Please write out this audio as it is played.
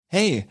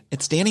Hey,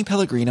 it's Danny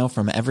Pellegrino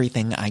from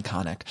Everything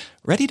Iconic.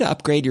 Ready to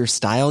upgrade your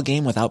style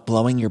game without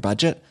blowing your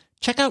budget?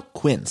 Check out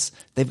Quince.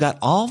 They've got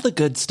all the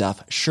good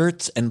stuff,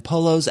 shirts and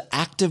polos,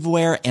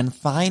 activewear, and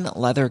fine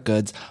leather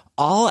goods,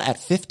 all at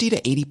 50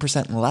 to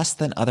 80% less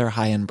than other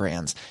high-end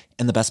brands.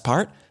 And the best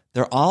part?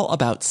 They're all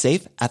about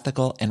safe,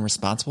 ethical, and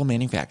responsible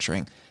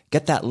manufacturing.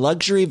 Get that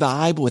luxury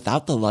vibe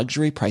without the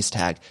luxury price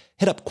tag.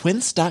 Hit up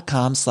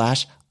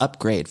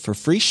quince.com/upgrade for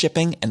free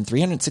shipping and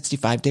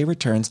 365-day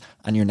returns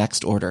on your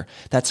next order.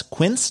 That's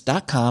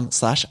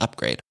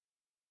quince.com/upgrade.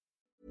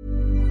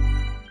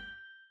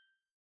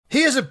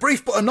 Here's a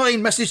brief but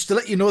annoying message to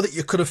let you know that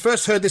you could have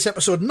first heard this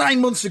episode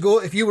 9 months ago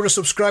if you were a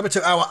subscriber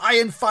to our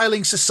Iron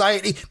Filing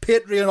Society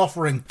Patreon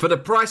offering. For the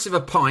price of a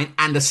pint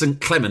and a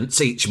St. Clement's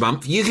each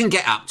month, you can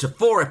get up to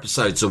 4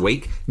 episodes a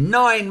week,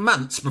 9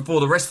 months before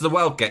the rest of the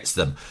world gets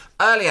them.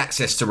 Early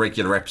access to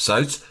regular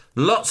episodes,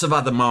 lots of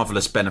other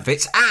marvellous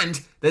benefits,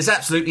 and there's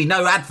absolutely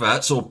no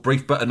adverts or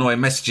brief but annoying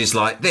messages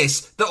like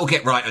this that'll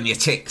get right on your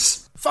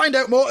tits. Find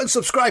out more and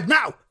subscribe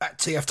now at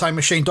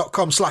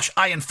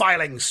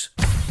tftimemachine.com/ironfilings.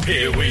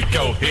 Here we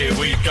go, here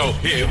we go,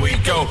 here we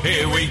go,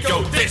 here we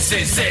go, this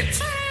is it!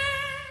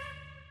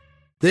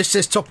 This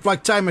is Top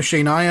Flight Time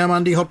Machine. I am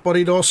Andy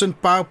Hotbody Dawson.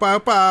 Pow, pow,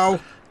 pow.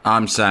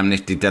 I'm Sam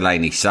Nifty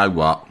Delaney, so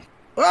what?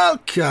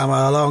 Welcome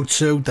along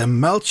to the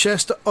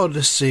Melchester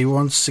Odyssey.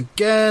 Once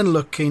again,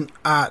 looking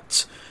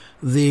at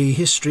the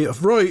history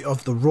of Roy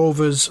of the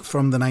Rovers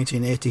from the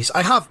 1980s.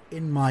 I have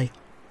in my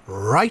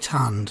right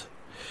hand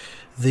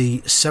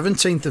the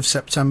 17th of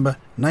September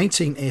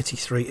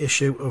 1983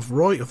 issue of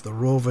Roy of the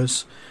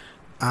Rovers,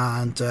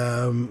 and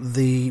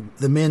the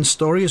main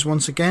story is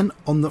once again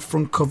on the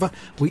front cover.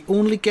 We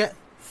only get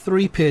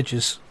 3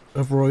 pages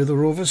of Roy of the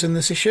Rovers in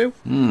this issue.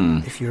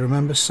 If you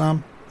remember,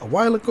 Sam, a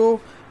while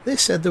ago they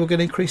said they were going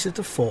to increase it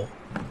to 4.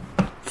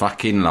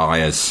 Fucking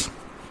liars.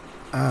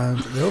 And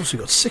they obviously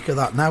got sick of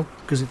that now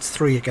because it's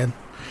 3 again.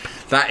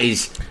 That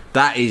is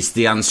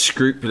the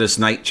unscrupulous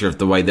nature of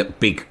the way that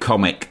Big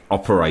Comic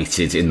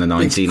operated in the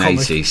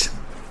 1980s.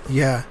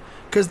 Yeah,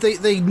 because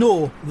they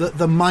know that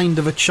the mind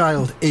of a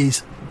child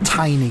is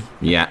tiny.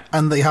 Yeah.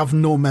 And they have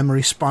no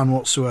memory span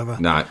whatsoever.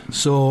 No.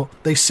 So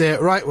they say,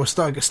 right, we'll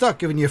start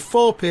giving you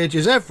 4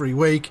 pages every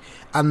week,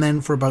 and then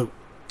for about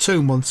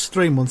 2 months,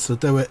 3 months they'll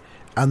do it,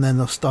 and then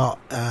they'll start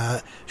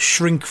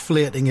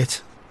shrinkflating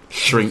it.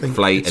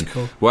 Shrinkflating.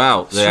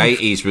 Well, the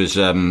 80s was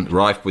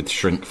rife with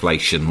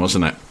shrinkflation,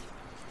 wasn't it?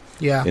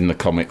 Yeah. In the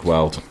comic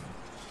world.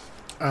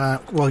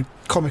 Well,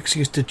 comics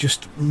used to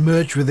just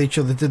merge with each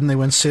other, didn't they,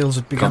 when sales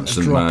had begun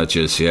Constant to drop?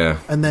 mergers, yeah.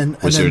 And then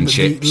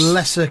the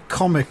lesser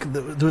comic,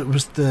 that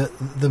was the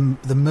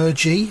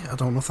mergee, I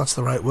don't know if that's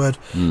the right word,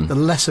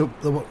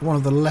 one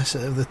of the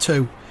lesser of the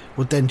two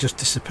would then just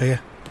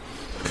disappear.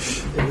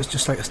 It was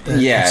just like a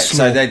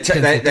so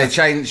they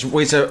changed.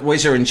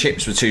 Whizzer and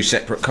Chips were 2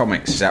 separate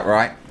comics, is that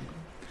right?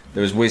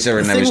 There was Whizzer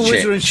and there was Chips.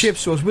 Whizzer and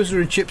Chips was Whizzer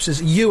and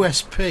Chips'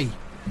 USP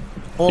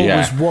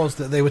was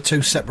that they were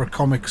 2 separate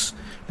comics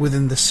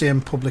within the same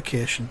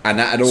publication. And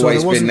that had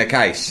always been the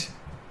case?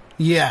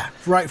 Yeah,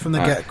 right from the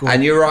get-go.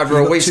 And you were either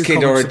a whiz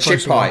kid or a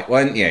chipite,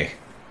 weren't you?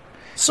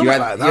 Something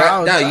like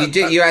that. You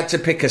did. You had to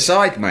pick a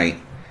side, mate.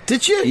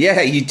 Did you?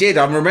 Yeah, you did.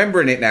 I'm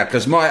remembering it now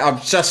because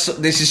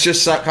this has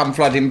just come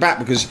flooding back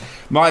because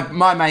my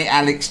mate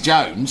Alex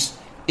Jones,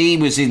 he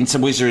was into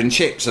Whizzer and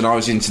Chips and I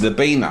was into the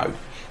Beano,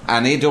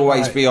 and he'd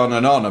always be on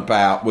and on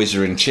about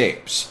Whizzer and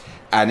Chips.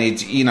 And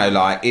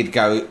he'd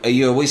go, "Are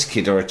you a whiz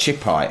kid or a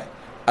chipite?"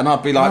 And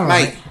I'd be like,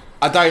 "Mate,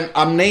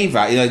 I'm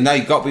neither." No,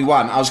 you've got to be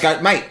one. I was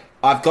going, "Mate,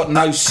 I've got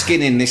no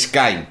skin in this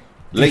game.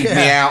 Leave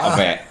me out of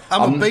it.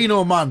 I'm a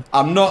Beano man.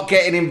 I'm not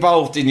getting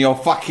involved in your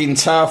fucking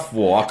turf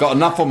war. I've got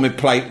enough on my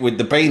plate with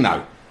the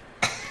Beano."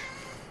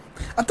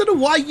 I don't know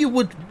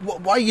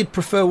why you'd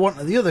prefer one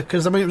to the other,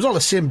 because I mean it was all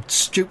the same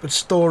stupid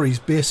stories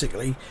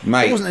basically.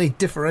 Mate, there wasn't any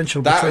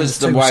differential between the two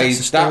sets of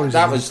stories.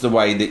 That was the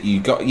way that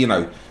you got.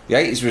 The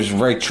 80s was a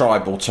very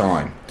tribal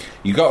time.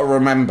 You got to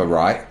remember,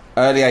 right?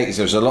 Early 80s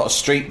there was a lot of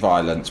street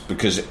violence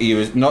because you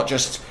was not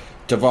just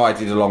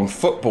divided along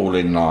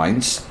footballing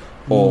lines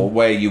or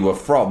where you were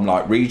from,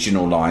 like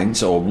regional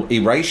lines or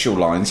racial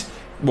lines.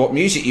 What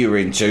music you were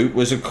into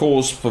was a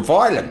cause for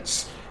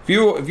violence. If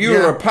you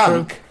were a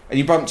punk. True. And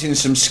you bumped into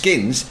some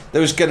skins,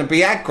 there was going to be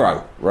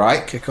aggro,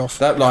 right? Kick off.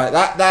 That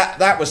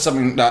was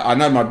something that I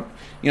know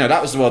that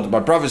was the world that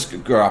my brothers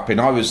grew up in.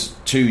 I was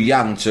too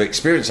young to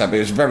experience that, but it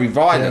was very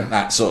violent,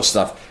 that sort of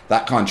stuff,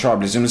 that kind of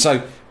tribalism. And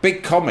so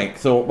Big Comic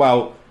thought,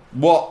 well,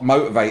 what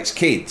motivates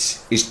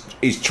kids is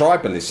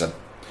tribalism.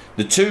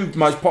 The 2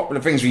 most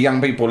popular things for young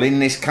people in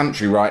this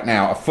country right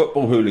now are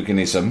football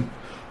hooliganism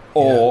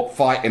or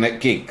fighting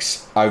at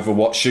gigs over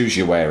what shoes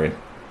you're wearing,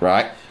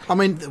 right? I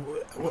mean,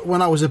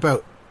 when I was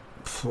about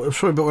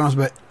 7 or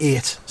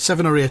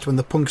 8, when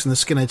the punks and the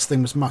skinheads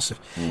thing was massive.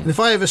 And if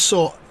I ever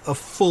saw a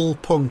full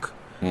punk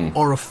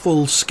or a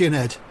full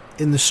skinhead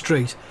in the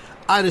street,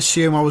 I'd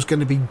assume I was going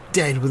to be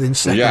dead within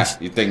seconds. Yeah,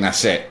 you think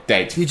that's it,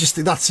 dead. You just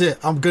think that's it.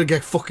 I'm going to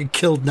get fucking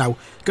killed now.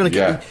 Going to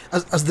get,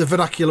 as the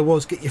vernacular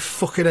was, get your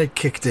fucking head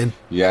kicked in.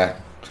 Yeah.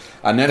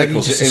 And then, of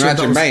course,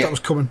 imagine me. That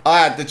was coming. I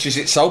had the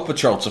Chiswick Soul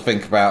Patrol to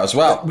think about as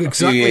well. Exactly. A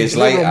few years They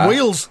were later, on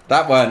wheels.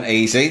 That weren't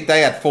easy.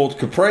 They had Ford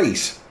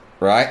Capris,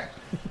 right?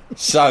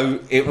 So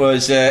it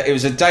was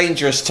a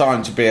dangerous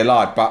time to be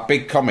alive. But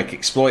Big Comic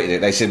exploited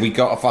it. They said, we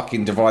got to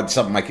fucking divide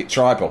something, make it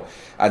tribal.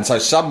 And so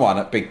someone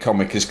at Big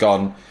Comic has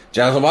gone,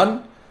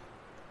 gentlemen,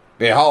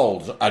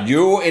 behold, a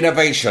new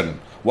innovation.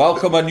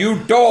 Welcome a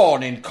new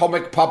dawn in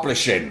comic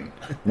publishing.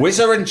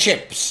 Whizzer and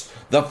Chips,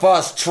 the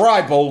first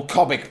tribal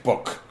comic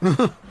book.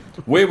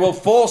 We will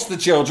force the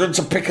children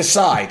to pick a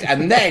side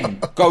and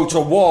then go to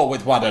war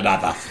with one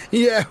another.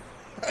 Yeah,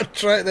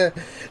 try to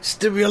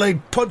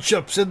stimulate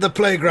punch-ups in the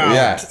playground.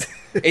 Yeah,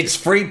 it's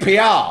free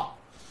PR.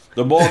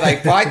 The more they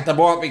fight, the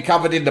more it'll be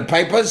covered in the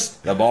papers,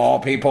 the more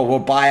people will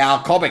buy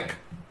our comic.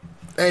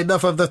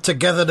 Enough of the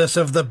togetherness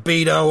of the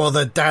Beano or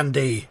the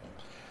Dandy.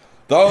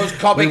 Those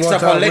comics are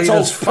for little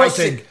pussy.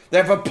 Fighting.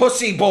 They're for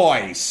pussy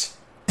boys.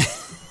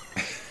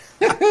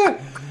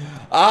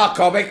 Our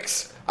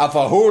comics are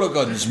for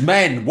hooligans,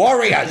 men,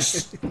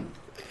 warriors.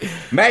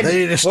 Men.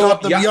 They need to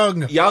start them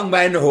young. Young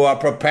men who are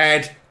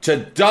prepared to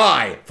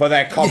die for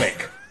their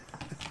comic.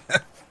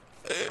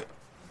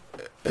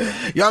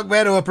 Young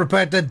men who are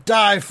prepared to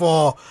die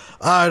for,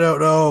 I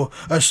don't know,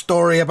 a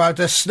story about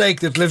a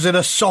snake that lives in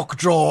a sock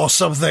drawer or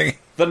something.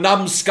 The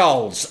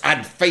numbskulls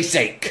and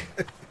Faceache.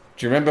 Do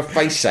you remember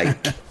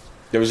Faceache?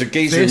 There was a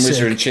geezer in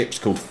Whizzer and Chips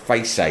called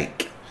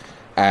Faceache.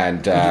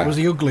 And was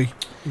he ugly?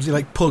 Was he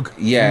like Pug?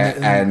 Yeah,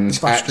 and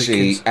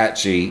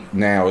actually,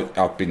 now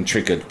I've been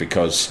triggered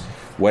because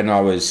when I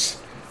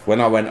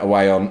went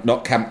away on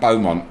not Camp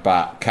Beaumont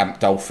but Camp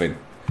Dolphin,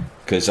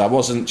 because I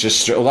wasn't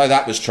just, although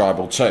that was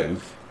tribal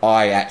too,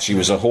 I actually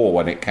was a whore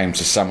when it came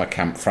to summer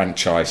camp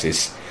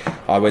franchises.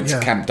 I went to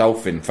Camp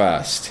Dolphin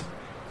first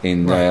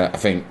in I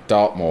think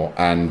Dartmoor,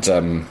 and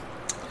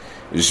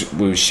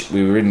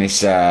we were in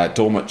this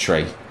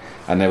dormitory,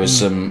 and there was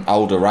some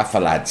older Rafa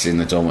lads in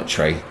the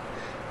dormitory.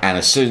 And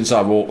as soon as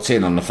I walked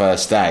in on the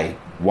first day,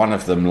 one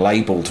of them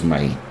labelled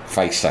me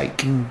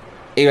Faceache.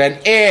 He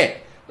went, "Here,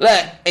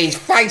 look, he's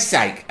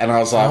Faceache." And I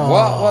was like,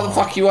 What the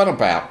fuck are you on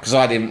about? Because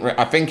I didn't.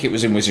 I think it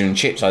was in Whizzer and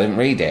Chips. I didn't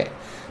read it.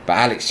 But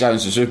Alex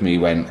Jones was with me.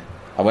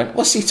 I went,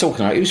 "What's he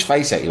talking about? Who's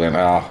Faceache?" He went,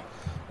 "Oh,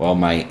 well,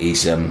 mate,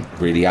 he's a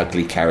really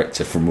ugly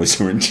character from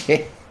Whizzer and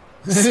Chips."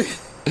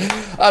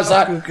 I was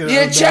like,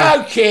 "You're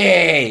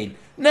joking?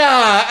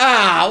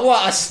 No,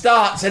 what a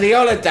start to the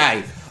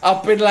holiday.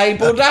 I've been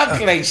labelled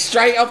ugly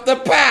straight off the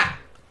bat."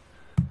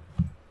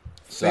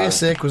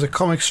 Faceache was a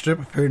comic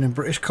strip appearing in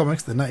British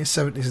comics in the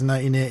 1970s and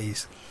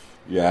 1980s.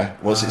 Yeah,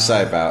 what's it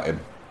say about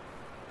him?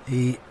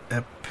 He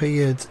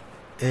appeared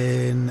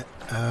in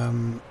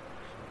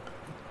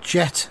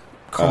Jet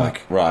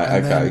comic. Right,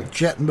 and okay. Then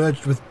Jet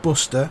merged with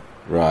Buster.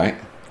 Right.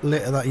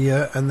 Later that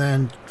year, and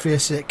then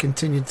Faceache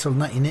continued until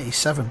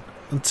 1987,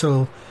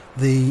 until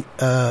the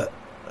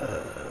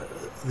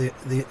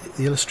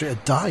illustrator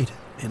died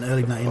in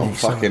early 1987. Oh,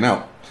 fucking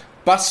hell.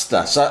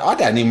 Buster. So I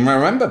don't even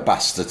remember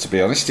Buster, to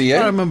be honest, do you?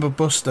 I remember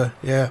Buster,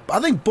 yeah. But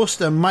I think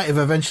Buster might have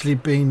eventually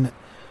been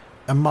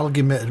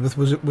amalgamated with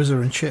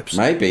Whizzer and Chips.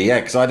 Maybe, yeah,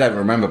 because I don't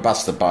remember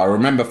Buster, but I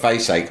remember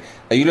Faceache.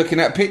 Are you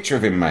looking at a picture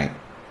of him, mate?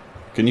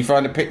 Can you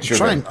find a picture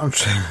of him? I'm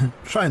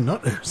trying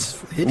not to.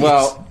 It's hideous.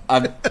 Well,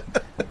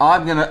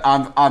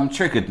 I'm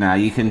triggered now.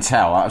 You can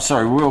tell. I'm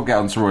sorry. We'll get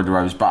on to Roy the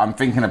Rose, but I'm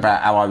thinking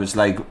about how I was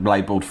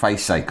labelled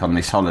Faceache on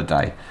this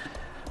holiday.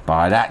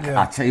 By that,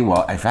 I tell you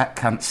what, if that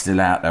cunt's still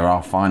out there,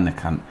 I'll find the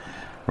cunt.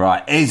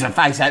 Right, he's a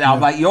Faceache. Oh,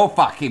 mate, you're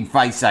fucking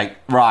Faceache.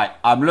 Right,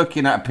 I'm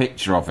looking at a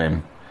picture of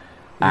him,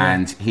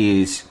 and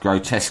he is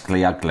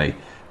grotesquely ugly.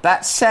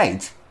 That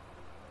said,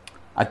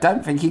 I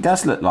don't think he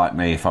does look like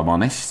me, if I'm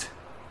honest.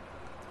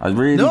 I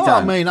really don't.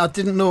 I mean, I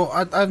didn't know.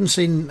 I haven't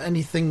seen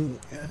any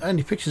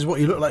pictures of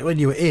what you looked like when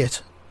you were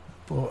 8.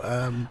 But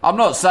I'm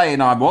not saying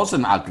I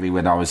wasn't ugly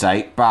when I was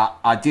 8, but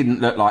I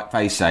didn't look like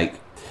Faceache.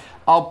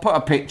 I'll put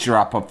a picture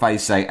up of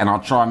Faceache, and I'll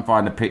try and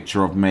find a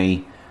picture of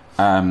me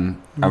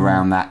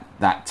around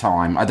that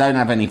time. I don't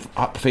have any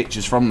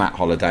pictures from that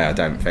holiday, I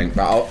don't think,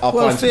 but I'll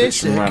find some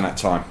pictures from around that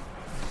time.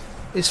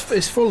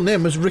 His full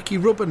name was Ricky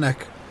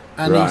Rubberneck.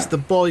 And he's the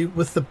boy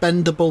with the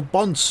bendable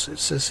bonds, it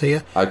says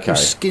here. Okay.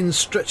 Whose skin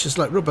stretches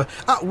like rubber.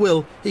 At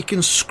will, he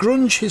can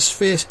scrunch his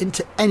face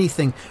into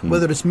anything,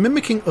 whether it's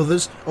mimicking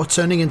others or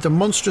turning into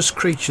monstrous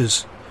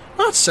creatures.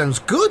 That sounds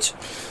good.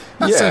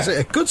 That sounds like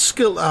a good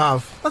skill to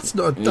have. That's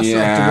not a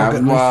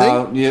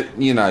derogatory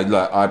thing. You know,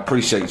 look, I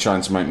appreciate you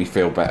trying to make me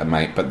feel better,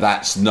 mate, but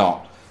that's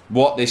not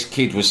what this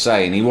kid was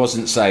saying. He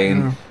wasn't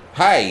saying,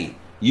 hey,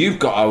 you've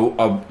got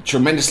a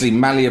tremendously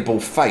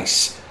malleable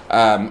face.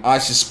 I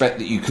suspect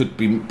that you could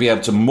be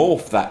able to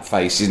morph that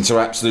face into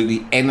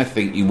absolutely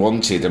anything you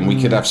wanted, and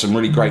we could have some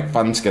really great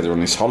fun together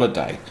on this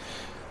holiday.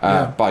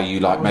 By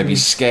you, like, maybe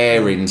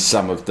scaring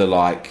some of the,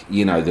 like,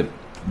 you know, the,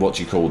 what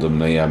do you call them,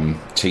 the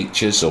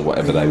teachers or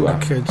whatever they were.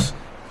 The kids.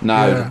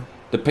 No,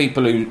 the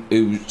people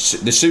who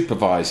the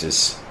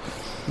supervisors.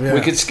 We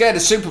could scare the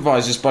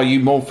supervisors by you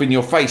morphing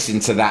your face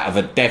into that of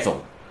a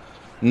devil.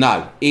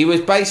 No, he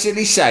was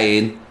basically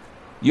saying,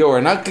 you're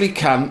an ugly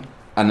cunt,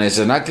 and there's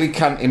an ugly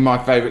cunt in my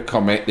favourite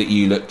comic that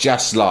you look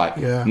just like.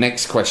 Yeah.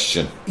 Next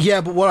question.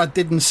 Yeah, but what I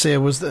didn't say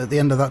was that at the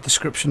end of that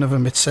description of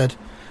him, it said,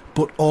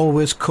 "But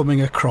always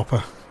coming a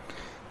cropper."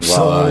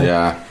 Well, So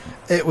yeah.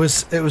 it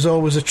was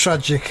always a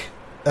tragic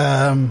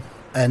end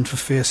for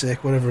fear's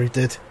sake, whatever he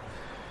did.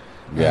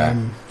 Yeah.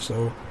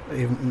 So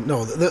they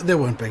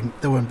weren't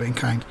being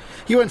kind.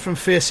 You went from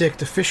fear's sake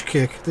to fish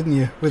cake, didn't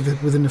you?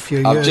 Within a few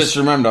years. I've just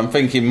remembered. I'm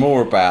thinking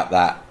more about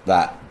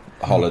that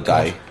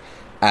holiday,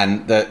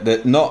 and I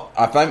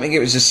don't think it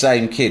was the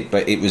same kid,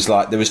 but it was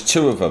like there was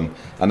two of them,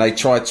 and they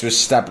tried to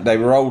establish. They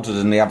were older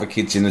than the other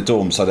kids in the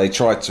dorm, so they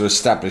tried to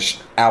establish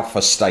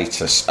alpha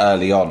status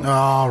early on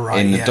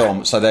in the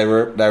dorm. So they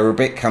were a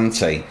bit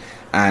cunty,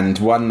 and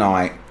one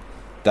night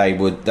we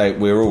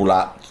were all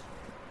up.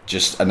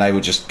 And they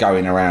were just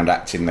going around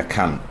acting the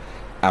cunt,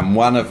 and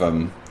one of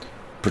them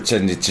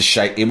pretended to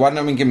shake. One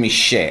of them gave me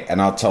shit, and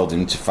I told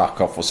him to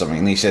fuck off or something,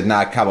 and he said,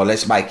 "No, come on,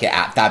 let's make it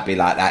up. Don't be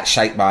like that.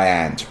 Shake my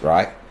hand,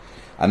 right?"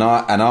 And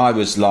I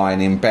was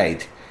lying in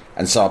bed,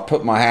 and so I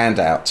put my hand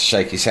out to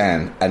shake his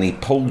hand, and he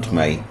pulled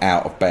me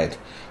out of bed,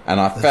 and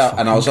I fell,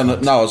 and I was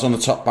on the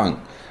top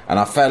bunk, and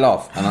I fell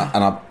off, and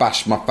I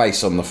bashed my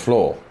face on the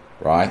floor,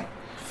 right.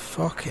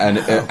 And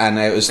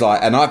it was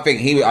like, and I think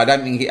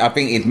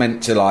he'd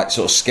meant to like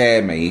sort of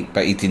scare me,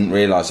 but he didn't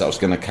realise I was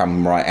going to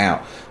come right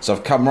out. So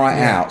I've come right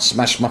out,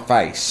 smashed my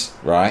face,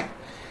 right,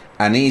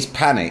 and he's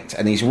panicked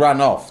and he's run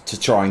off to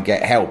try and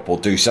get help or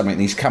do something.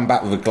 And he's come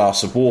back with a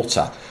glass of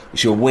water,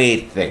 which is a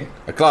weird thing.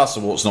 A glass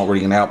of water's not really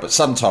going to help, but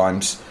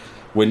sometimes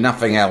with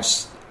nothing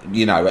else,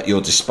 you know, at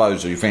your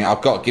disposal, you think,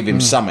 I've got to give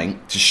him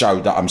something to show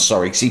that I'm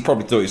sorry, because he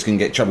probably thought he was going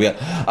to get in trouble. He go,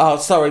 "Oh,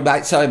 sorry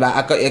mate,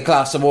 I got you a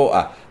glass of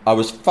water." I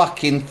was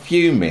fucking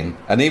fuming,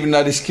 and even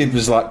though this kid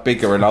was like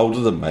bigger and older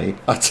than me,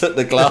 I took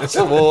the glass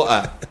of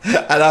water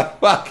and I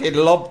fucking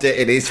lobbed it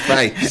in his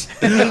face.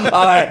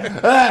 I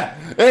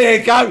went, "Here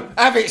you go,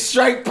 have it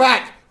straight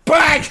back,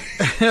 bang!"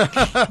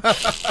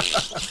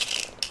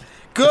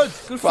 Good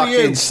for fucking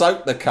you.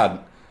 soaked the cunt.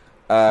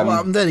 What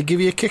happened then? He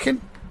give you a kicking?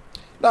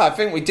 No, I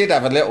think we did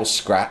have a little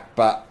scrap,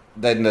 but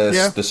then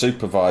the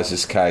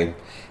supervisors came.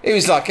 It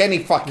was like any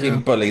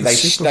fucking bully.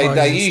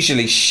 They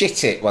usually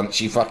shit it once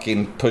you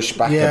fucking push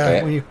back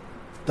a bit.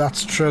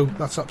 That's true.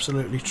 That's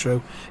absolutely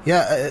true.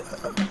 Yeah,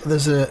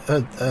 there's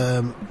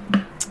a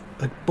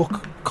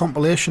book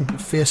compilation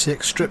of fear's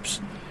sake strips,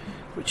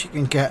 which you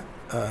can get.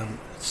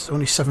 It's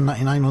only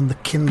 $7.99 on the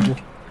Kindle.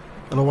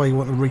 I don't know why you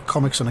want to read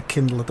comics on a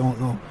Kindle. I don't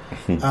know.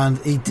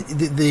 And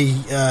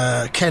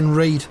Ken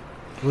Reid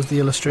was the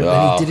illustrator.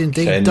 And he did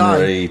indeed die.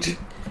 Reid.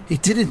 He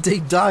did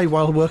indeed die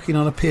while working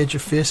on a page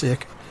of fear's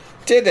sake.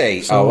 Did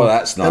he? So, well,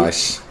 that's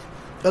nice.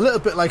 A little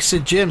bit like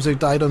Sid James, who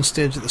died on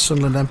stage at the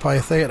Sunderland Empire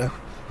Theatre.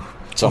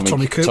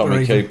 Tommy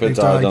Cooper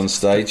died on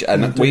stage.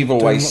 And we've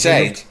always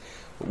said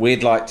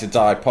we'd like to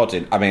die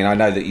podding. I mean, I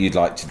know that you'd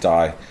like to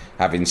die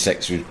having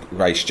sex with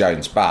Grace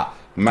Jones, but...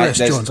 Grace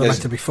Jones, I'd like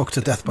to be fucked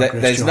to death by Grace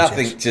Jones. There's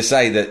nothing to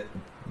say that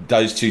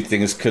those two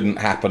things couldn't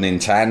happen in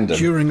tandem.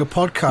 During a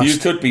podcast. You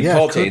could be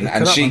podding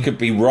and she could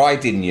be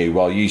riding you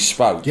while you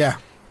spoke. Yeah.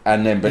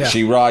 And then, but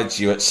she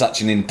rides you at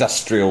such an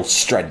industrial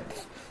strength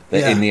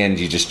that in the end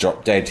you just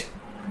drop dead.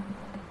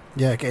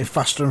 Yeah, getting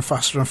faster and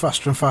faster and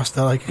faster and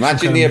faster. Like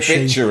imagine the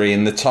obituary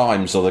in the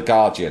Times or the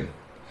Guardian.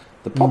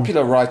 The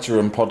popular writer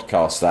and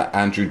podcaster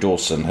Andrew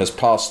Dawson has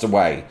passed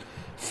away,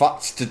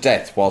 fucked to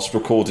death whilst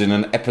recording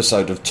an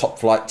episode of Top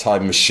Flight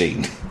Time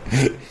Machine.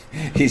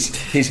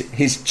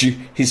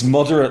 his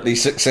moderately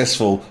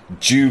successful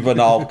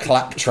juvenile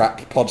claptrap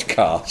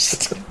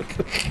podcast.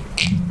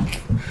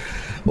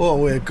 What a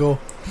way to go!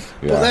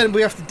 Yeah. But then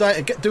we have to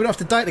die. Do we have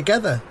to die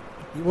together?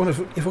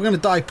 If we're going to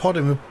die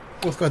podding, we've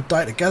both got to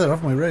die together,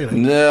 haven't we? Really?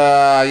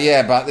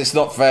 Yeah, but it's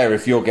not fair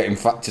if you're getting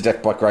fucked to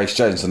death by Grace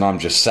Jones and I'm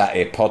just sat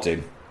here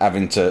podding,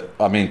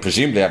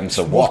 presumably having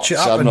to watch.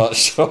 I'm not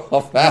sure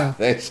about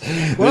this.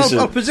 Well,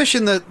 I'll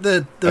position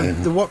the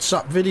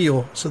WhatsApp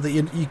video so that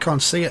you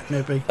can't see it.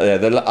 Maybe.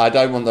 Yeah, I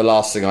don't want the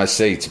last thing I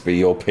see to be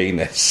your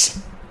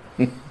penis.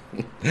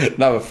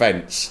 No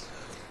offence.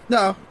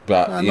 No,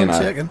 but you know.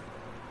 Taken.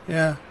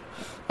 Yeah.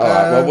 All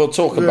right. Well, we'll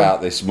talk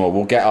about this more.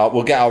 We'll get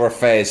our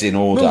affairs in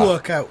order. We'll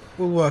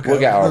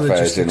get our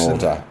affairs in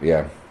order.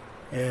 Yeah.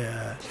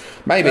 Yeah.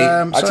 Maybe.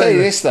 I'll tell you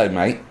this though,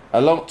 mate.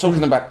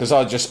 Talking about, because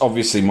I just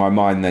obviously my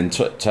mind then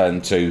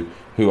turned to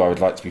who I would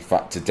like to be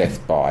fucked to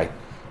death by.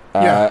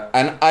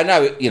 And I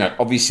know, you know,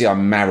 obviously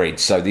I'm married,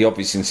 so the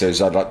obvious thing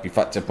is I'd like to be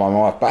fucked to death by my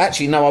wife. But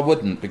actually, no, I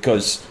wouldn't,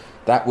 because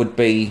that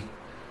wouldn't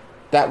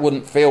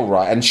feel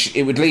right, and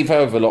it would leave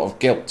her with a lot of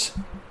guilt.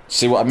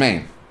 See what I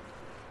mean?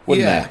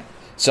 Wouldn't there?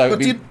 So,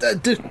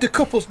 but do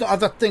couples not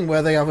have that thing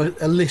where they have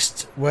a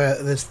list where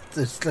there's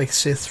like,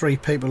 say, 3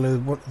 people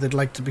who they'd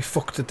like to be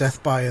fucked to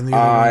death by, and the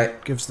other one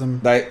gives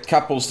them...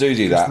 Couples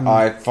do that.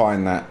 I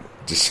find that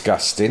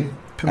disgusting.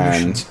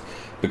 Permission. And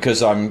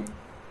because I'm,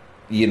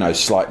 you know,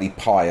 slightly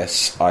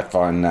pious, I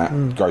find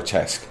that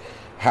grotesque.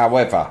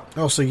 However...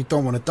 Also, you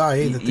don't want to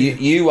die either, do you?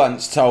 You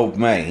once told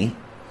me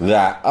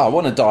that, I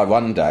want to die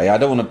one day. I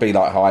don't want to be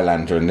like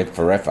Highlander and live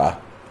forever.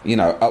 You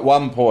know, at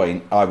one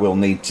point I will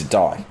need to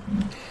die,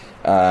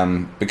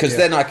 because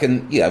then I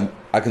can,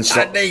 I can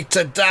stop. I need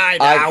to die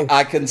now.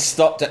 I can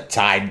stop the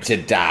time to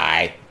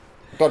die.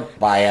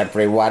 Goodbye,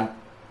 everyone.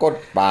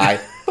 Goodbye.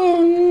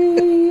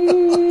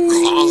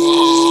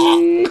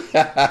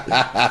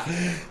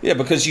 Yeah,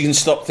 because you can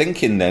stop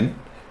thinking then.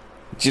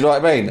 Do you know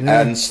what I mean?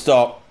 Yeah. And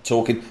stop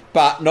talking.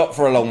 But not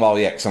for a long while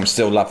yet, because I'm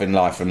still loving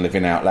life and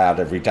living out loud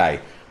every day.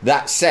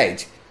 That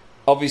said,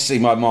 obviously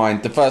my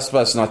mind, the first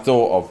person I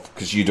thought of,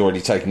 because you'd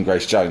already taken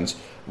Grace Jones,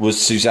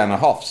 was Susanna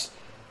Hoffs.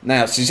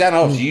 Now, Susanna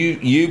Hoffs,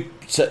 you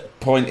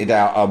pointed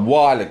out a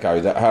while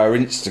ago that her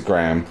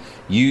Instagram,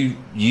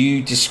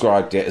 you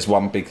described it as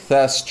one big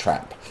thirst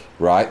trap,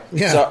 right?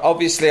 Yeah. So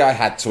obviously I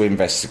had to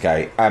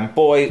investigate, and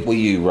boy, were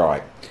you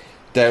right.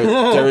 There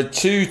are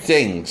two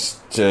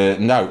things to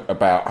note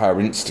about her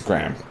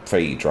Instagram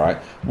feed, right?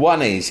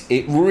 One is,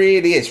 it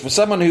really is, for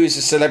someone who is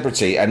a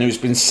celebrity and who's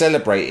been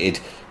celebrated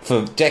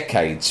for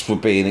decades for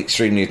being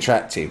extremely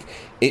attractive,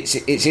 it's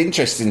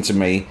interesting to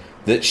me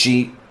that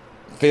she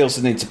feels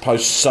the need to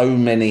post so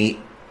many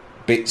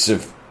bits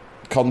of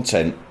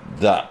content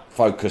that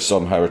focus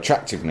on her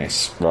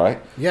attractiveness,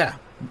 right? Yeah.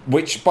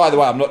 Which, by the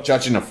way, I'm not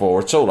judging her for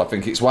at all. I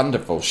think it's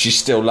wonderful. She's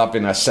still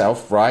loving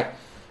herself, right?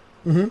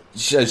 Mm-hmm.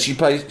 So she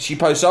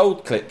posts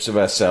old clips of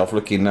herself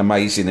looking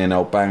amazing in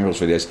old Bangles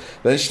videos.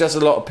 But then she does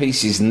a lot of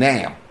pieces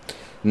now.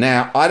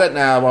 Now, I don't know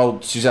how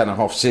old Susanna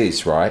Hoffs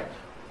is, right?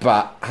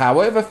 But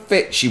however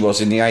fit she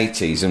was in the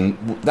 80s, and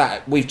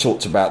that we've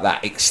talked about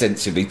that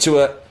extensively to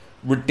a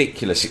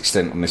ridiculous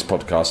extent on this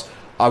podcast,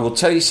 I will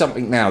tell you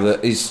something now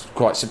that is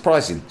quite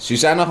surprising.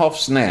 Susanna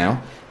Hoffs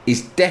now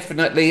is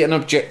definitely and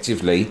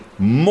objectively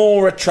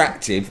more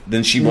attractive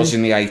than she was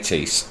in the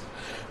 80s,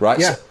 right?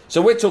 Yeah.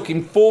 So we're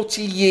talking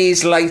 40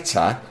 years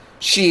later,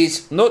 she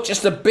is not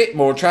just a bit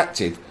more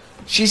attractive,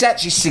 she's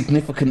actually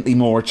significantly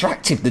more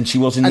attractive than she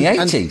was in the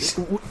 80s.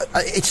 And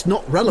it's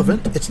not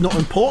relevant, it's not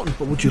important,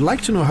 but would you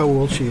like to know how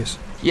old she is?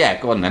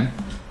 Yeah, go on then.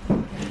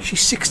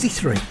 She's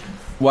 63.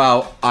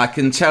 Well, I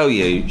can tell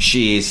you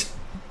she's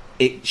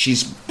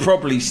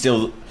probably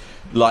still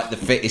like the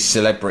fittest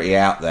celebrity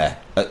out there.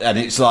 And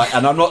it's like,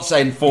 and I'm not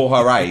saying for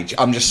her age,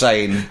 I'm just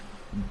saying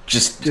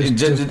just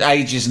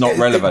age is not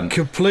relevant.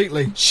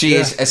 Completely. She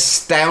is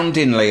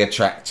astoundingly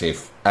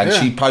attractive, and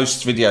she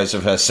posts videos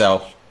of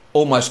herself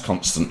almost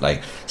constantly,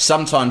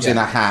 sometimes in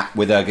a hat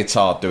with her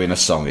guitar doing a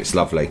song. It's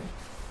lovely.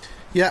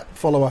 Yeah,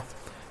 follow her.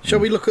 Shall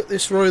we look at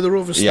this Roy of the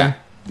Rovers thing?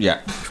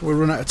 Yeah. We'll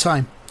run out of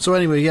time. So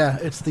anyway,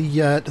 it's the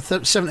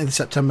 17th of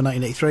September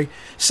 1983.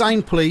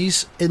 Sign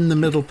please in the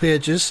middle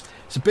pages.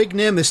 It's a big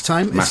name this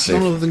time. Massive.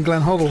 It's none other than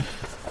Glenn Hoddle.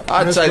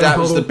 I'd say that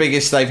was the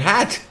biggest they've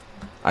had,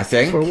 I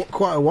think. For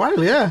quite a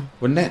while, yeah.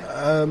 Wouldn't it?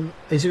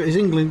 His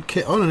England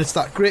kit on, and it's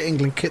that great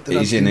England kit that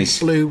he's has in his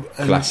blue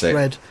and classic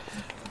red,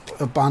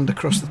 a band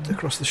across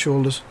the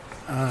shoulders.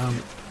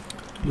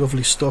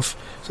 Lovely stuff.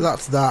 So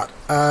that's that.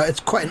 It's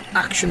quite an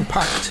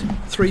action-packed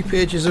 3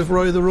 pages of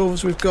Roy of the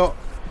Rovers we've got.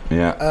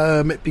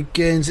 Yeah. It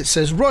begins, it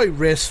says, Roy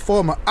Race,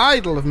 former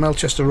idol of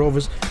Melchester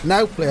Rovers,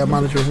 now player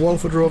manager of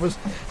Walford Rovers,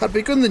 had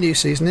begun the new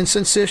season in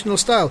sensational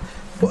style.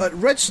 But at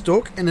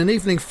Redstoke, in an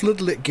evening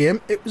floodlit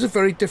game, it was a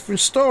very different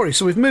story.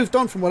 So we've moved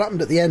on from what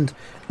happened at the end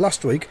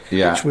last week,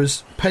 which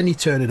was Penny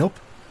turning up.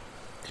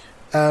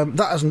 That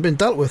hasn't been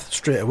dealt with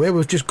straight away.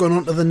 We've just gone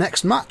on to the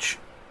next match.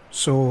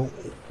 So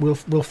we'll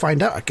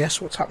find out, I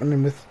guess, what's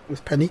happening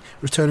with Penny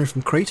returning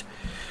from Crete.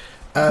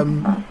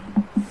 One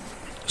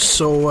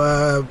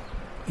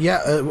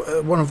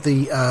of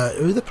the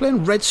who are they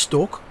playing?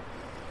 Redstoke.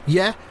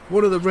 Yeah,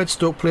 one of the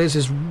Redstoke players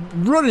is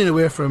running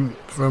away from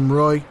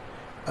Roy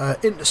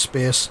into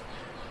space,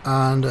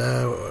 and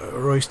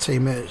Roy's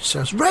teammate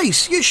says,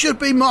 "Race, you should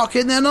be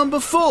marking their number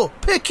 4.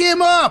 Pick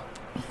him up."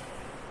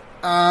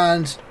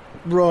 And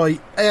Roy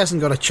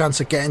hasn't got a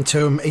chance of getting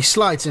to him. He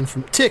takes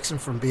him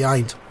from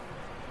behind.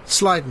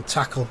 Sliding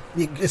tackle.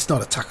 It's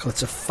not a tackle,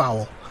 it's a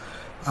foul.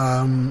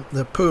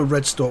 The poor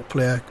Redstoke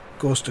player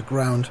goes to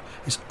ground,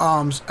 his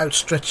arms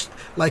outstretched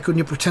like when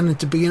you're pretending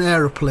to be an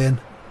aeroplane.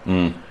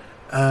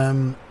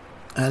 And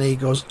he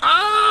goes,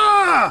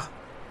 "Ah!"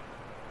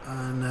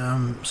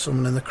 And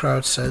someone in the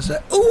crowd says,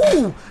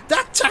 "Ooh,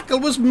 that tackle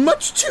was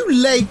much too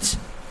late.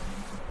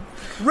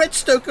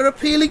 Redstoke are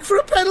appealing for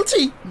a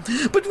penalty,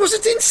 but was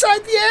it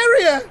inside the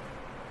area?"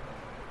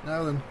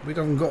 Now then, we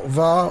haven't got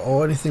VAR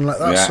or anything like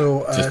that,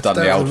 so just done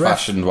the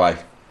old-fashioned way.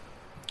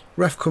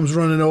 Ref comes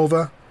running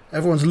over.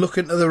 Everyone's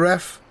looking to the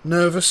ref,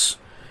 nervous.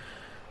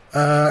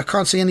 I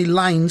can't see any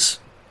lines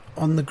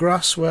on the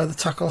grass where the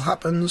tackle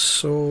happens,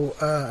 so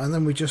and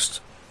then we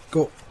just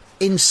go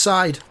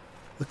inside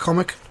the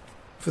comic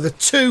for the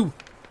 2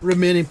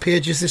 remaining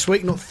pages this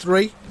week, not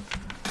 3.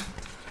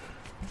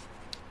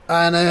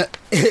 And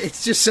it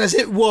just says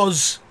it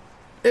was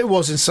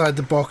inside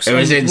the box. It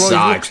was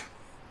inside.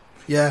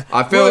 Yeah,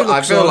 I feel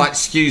like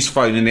Stu's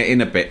phoning it in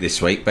a bit this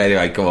week, but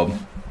anyway, go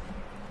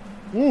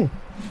on.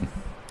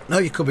 No,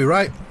 you could be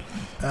right.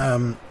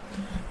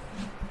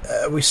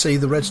 We see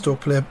the Redstoke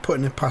player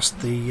putting it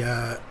past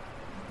the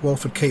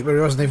Walford keeper,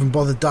 who hasn't even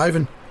bothered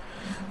diving.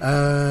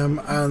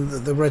 And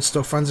the Red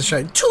Stoke fans are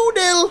shouting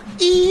 2-0,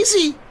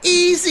 easy,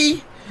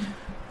 easy.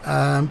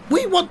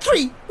 We want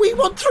 3, we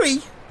want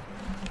 3.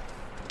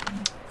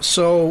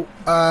 So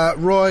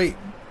Roy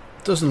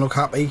doesn't look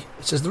happy.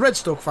 It says the Red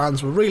Stoke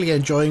fans were really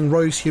enjoying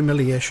Roy's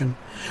humiliation.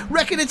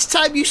 Reckon it's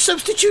time you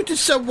substituted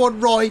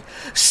someone, Roy,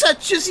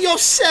 such as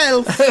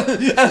yourself.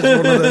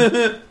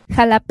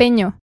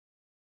 Jalapeño.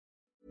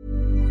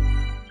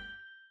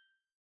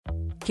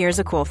 Here's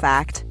a cool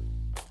fact.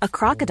 A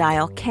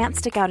crocodile can't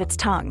stick out its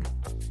tongue.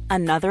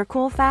 Another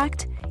cool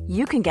fact,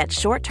 you can get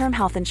short-term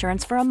health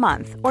insurance for a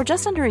month or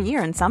just under a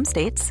year in some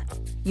states.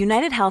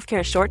 United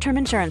Healthcare short-term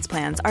insurance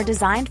plans are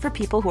designed for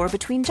people who are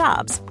between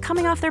jobs,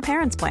 coming off their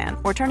parents' plan,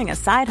 or turning a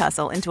side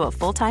hustle into a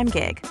full-time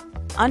gig.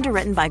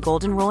 Underwritten by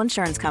Golden Rule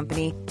Insurance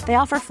Company, they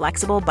offer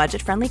flexible,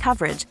 budget-friendly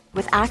coverage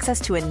with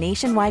access to a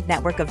nationwide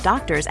network of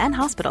doctors and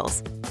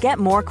hospitals. Get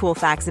more cool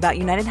facts about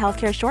United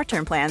Healthcare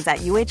short-term plans at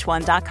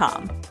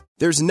uh1.com.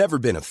 There's never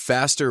been a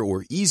faster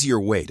or easier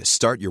way to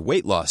start your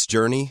weight loss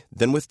journey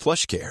than with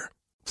PlushCare.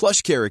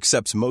 PlushCare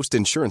accepts most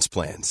insurance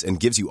plans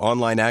and gives you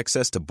online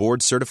access to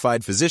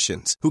board-certified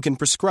physicians who can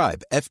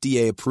prescribe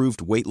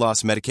FDA-approved weight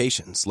loss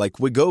medications like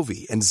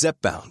Wegovy and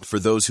Zepbound for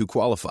those who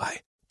qualify.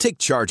 Take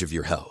charge of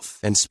your health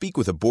and speak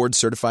with a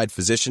board-certified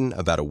physician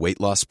about a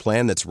weight loss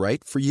plan that's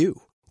right for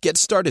you. Get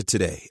started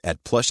today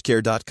at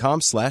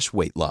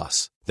plushcare.com/weight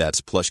loss.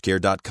 That's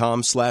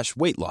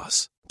plushcare.com/weight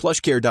loss.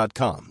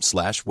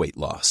 plushcare.com/weight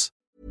loss.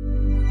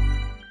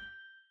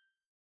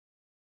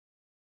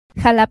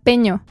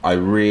 Jalapeño. I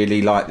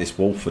really like this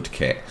Walford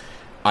kit.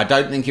 I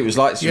don't think it was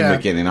like this from the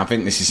beginning. I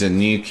think this is a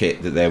new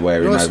kit that they're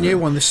wearing. It's a new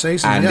one this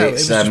season. And it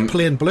was just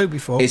plain blue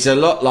before. It's a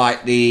lot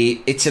like the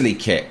Italy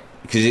kit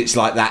because it's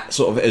like that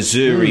sort of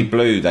Azzurri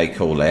blue, they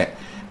call it,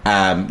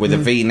 with a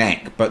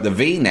V-neck. But the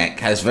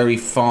V-neck has very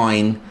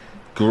fine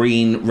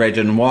green, red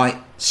and white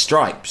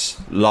stripes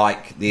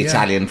like the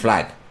Italian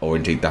flag or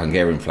indeed the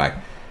Hungarian flag.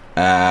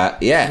 I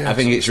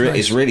think it's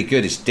really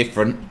good. It's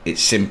different.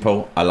 It's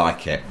simple. I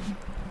like it.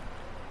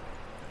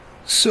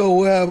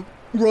 So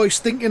Roy's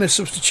thinking of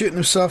substituting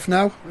himself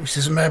now. He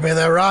says maybe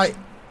they're right.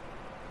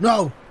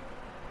 No,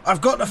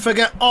 I've got to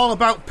forget all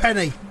about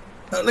Penny,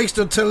 at least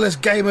until this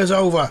game is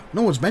over.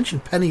 No one's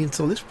mentioned Penny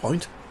until this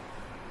point.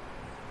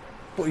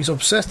 But he's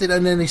obsessed,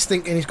 and then he's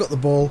thinking he's got the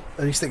ball,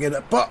 and he's thinking,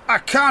 but I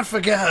can't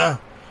forget her.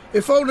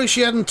 If only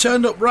she hadn't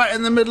turned up right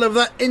in the middle of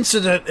that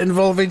incident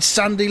involving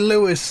Sandy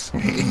Lewis.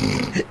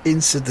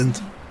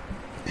 Incident.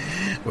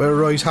 Where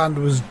Roy's hand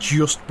was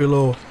just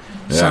below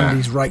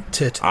Sandy's right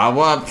tit. I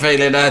weren't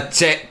feeling her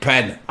tit,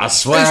 Pen. I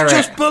swear it's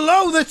just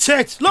below the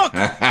tit. Look.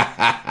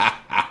 I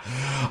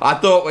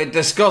thought we'd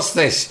discuss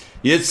this.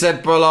 You'd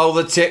said below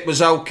the tit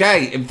was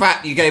okay. In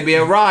fact, you gave me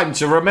a rhyme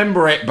to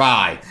remember it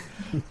by.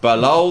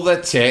 Below the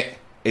tit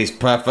is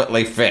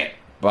perfectly fit,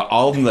 but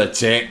on the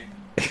tit,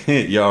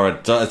 you're a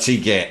dirty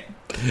git.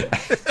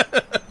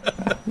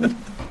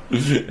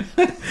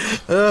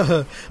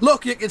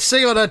 Look, you can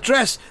see on her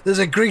dress there's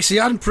a greasy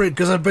handprint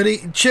because I'd been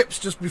eating chips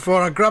just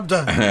before I grabbed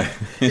her.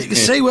 You can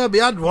see where my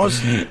hand was.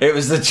 It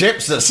was the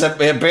chips that sent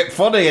me a bit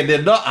funny and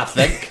did not, I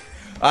think.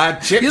 I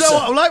had chips. You know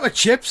what I like with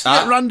chips? They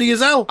get randy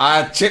as hell.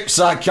 I had chip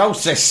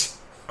psychosis.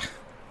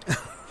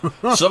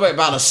 Something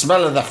about the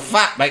smell of the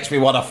fat makes me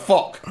want to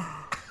fuck.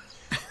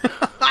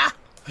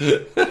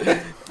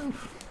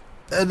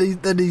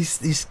 And then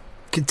he's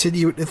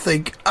continuing to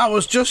think, I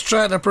was just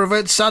trying to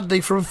prevent Sandy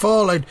from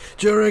falling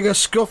during a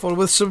scuffle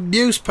with some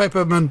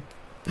newspapermen.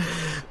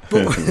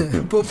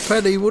 But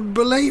Penny wouldn't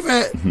believe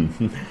it.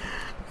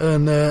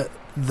 And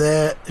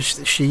there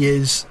she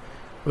is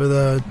with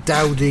a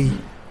dowdy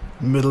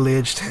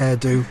middle-aged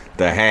hairdo.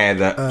 The hair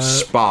that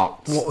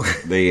sparked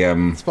sparked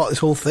this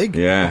whole thing.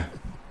 Yeah.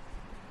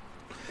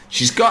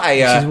 She's got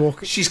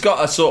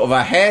a sort of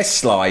a hair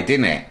slide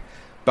in it.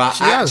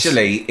 But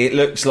actually, it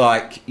looks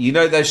like, you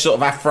know, those sort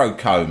of afro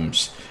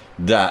combs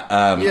that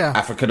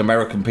African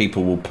American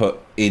people will put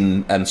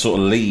in and sort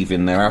of leave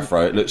in their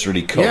afro. It looks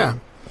really cool.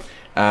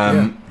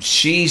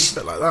 She's a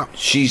bit like that.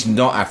 She's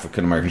not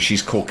African American.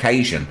 She's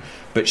Caucasian,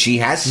 but she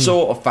has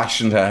sort of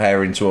fashioned her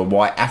hair into a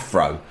white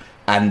afro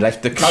and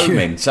left the comb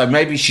in. So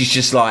maybe she's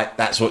just like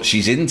that's what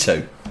she's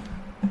into.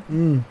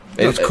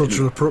 That's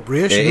cultural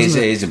appropriation. It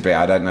is a bit.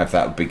 I don't know if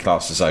that would be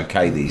classed as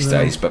okay these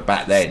days, but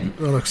back then,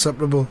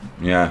 unacceptable.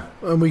 Yeah.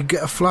 And we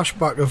get a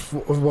flashback of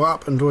what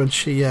happened when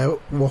she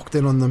walked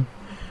in on them,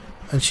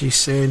 and she's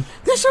saying,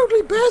 "This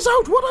only bears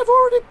out what I've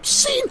already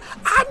seen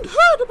and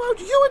heard about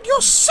you and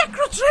your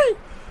secretary."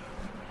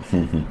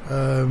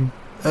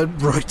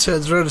 And Roy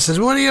turns around and says,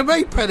 "What do you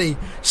mean, Penny?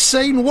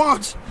 Seen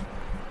what?"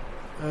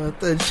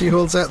 Then she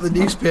holds out the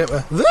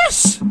newspaper.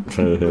 This! Which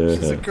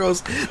is, of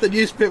course, the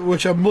newspaper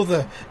which her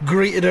mother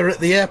greeted her at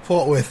the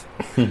airport with.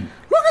 Look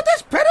at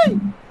this, Penny!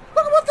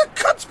 Look at what the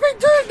cunt's been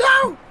doing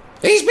now!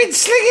 He's been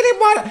slinging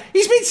one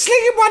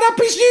up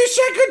his new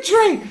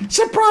secretary!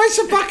 Surprise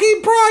for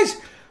fucking prize!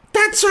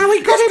 That's how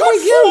he got it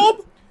with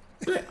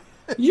you!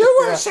 You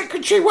were a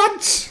secretary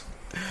once!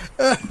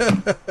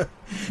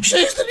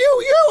 She's the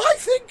new you, I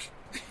think!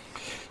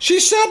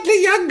 She's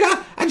certainly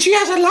younger, and And she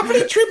has a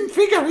lovely trim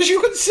figure, as you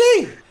can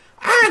see,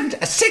 and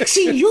a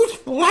sexy,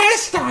 youthful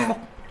hairstyle.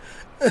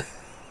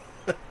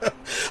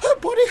 Her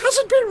body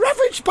hasn't been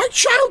ravaged by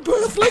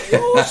childbirth like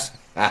yours.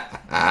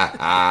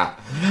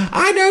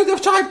 I know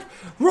the type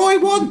Roy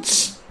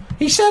wants.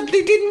 He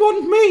certainly didn't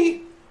want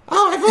me.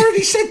 Oh, I've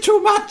already said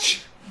too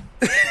much.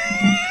 Here,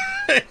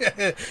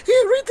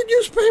 read the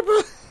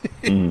newspaper.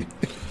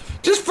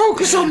 Just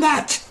focus on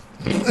that.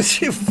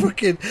 She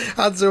fucking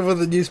hands over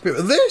the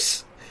newspaper.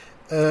 This,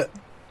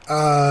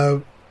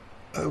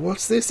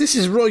 what's this? This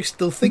is Roy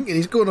still thinking.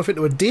 He's going off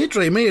into a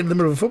daydream here in the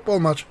middle of a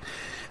football match.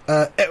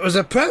 It was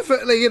a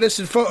perfectly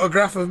innocent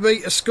photograph of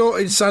me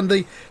escorting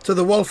Sandy to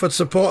the Walford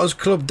Supporters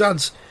Club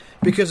dance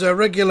because her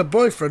regular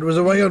boyfriend was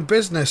away on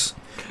business.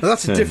 Now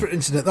that's a different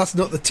incident. That's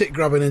not the tit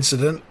grabbing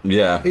incident.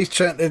 Yeah. He's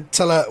trying to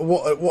tell her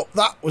what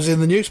that was in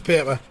the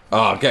newspaper.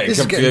 Oh, I'm getting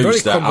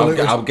confused.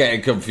 I'm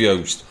getting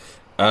confused.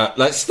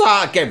 Let's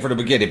start again from the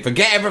beginning.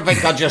 Forget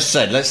everything I just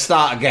said. Let's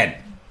start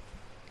again.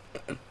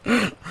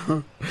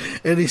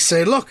 And he's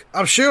saying, look,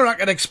 I'm sure I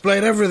can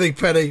explain everything,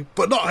 Penny,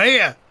 but not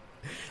here.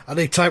 I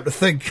need time to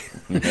think.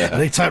 I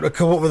need time to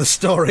come up with a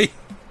story.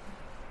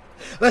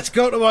 Let's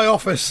go to my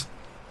office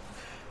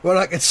where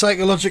I can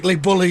psychologically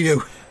bully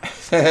you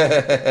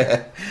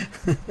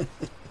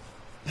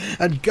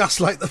and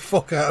gaslight the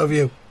fuck out of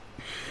you.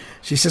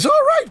 She says, all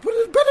right, but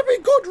it better be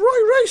good,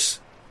 Roy Race.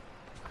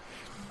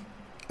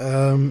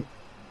 And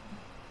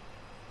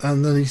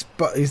then he's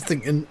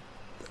thinking,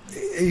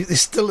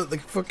 he's still at the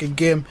fucking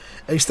game,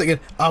 and he's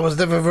thinking, I was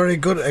never very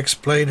good at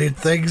explaining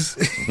things.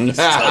 He's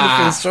starting to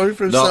feel sorry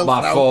for himself.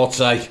 Not my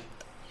forte.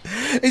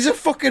 He's a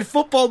fucking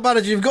football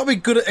manager. You've got to be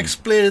good at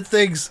explaining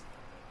things.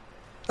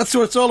 That's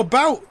what it's all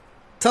about.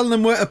 Telling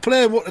them where to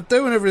play and what to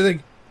do and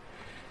everything.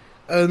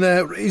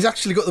 And he's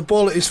actually got the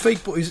ball at his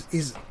feet, but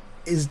his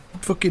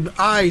fucking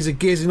eyes are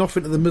gazing off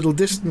into the middle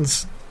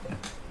distance.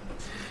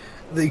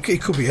 He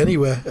could be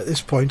anywhere at this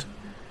point.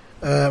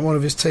 One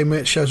of his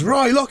teammates shouts,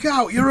 Roy, look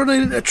out, you're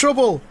running into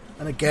trouble.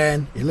 And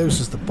again, he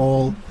loses the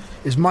ball.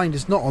 His mind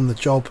is not on the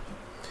job.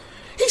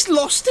 He's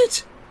lost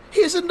it.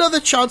 Here's another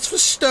chance for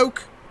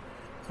Stoke.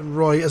 And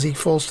Roy, as he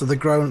falls to the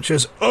ground,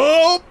 says,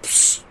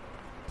 oops.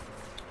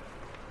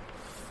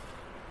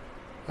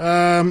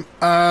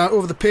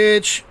 Over the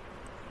page,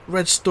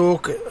 Red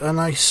Stoke, a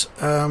nice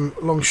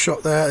long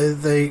shot there.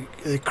 They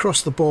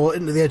cross the ball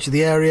into the edge of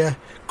the area.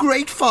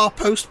 Great far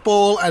post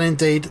ball, and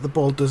indeed the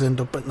ball does end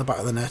up in the back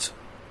of the net.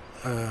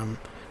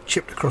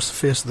 Chipped across the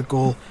face of the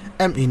goal,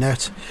 empty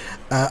net,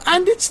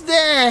 and it's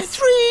there,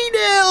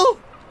 3-0,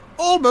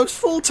 almost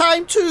full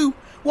time too.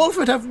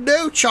 Walford have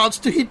no chance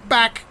to hit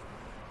back,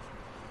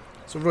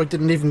 so Roy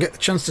didn't even get the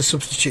chance to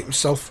substitute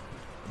himself,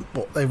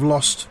 but they've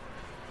lost.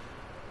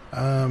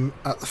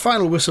 At the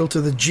final whistle,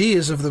 to the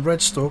jeers of the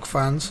Redstoke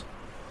fans,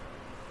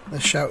 they're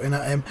shouting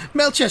at him,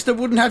 Melchester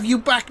wouldn't have you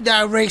back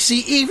now,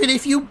 Racy, even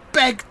if you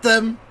begged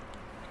them.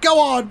 Go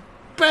on,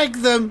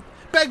 beg them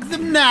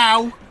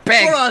now.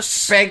 Beg, for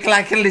us. Beg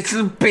like a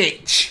little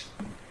bitch.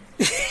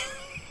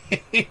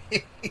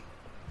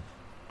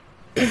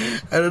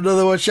 And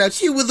another one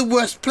shouts, you were the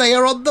worst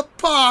player on the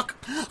park.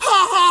 Ha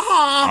ha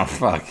ha. Oh,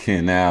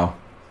 fucking hell.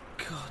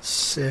 God's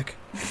sake.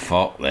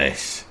 Fuck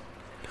this.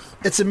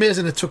 It's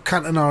amazing it took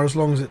Cantona as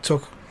long as it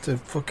took to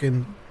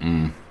fucking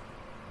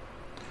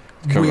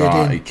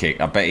karate kick.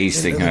 I bet he's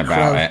thinking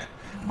about it.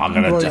 I'm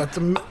gonna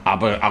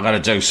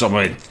do some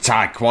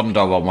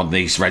taekwondo on one of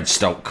these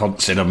Redstoke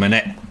cunts in a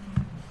minute.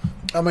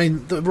 I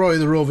mean, Roy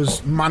the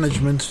Rovers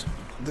management,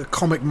 the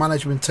comic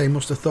management team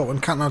must have thought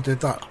when Cantona did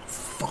that,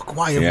 fuck,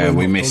 why have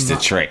we missed the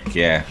that? trick,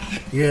 yeah.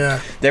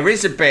 There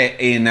is a bit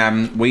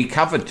in, we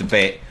covered the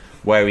bit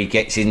where he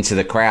gets into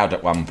the crowd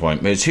at one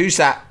point, but who's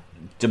that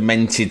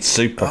demented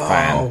super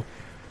fan?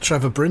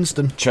 Trevor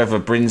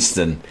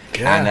Brinston.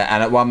 Yeah. And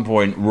at one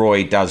point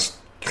Roy does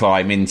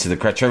climb into the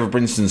crowd. Trevor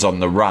Brinston's on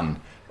the run.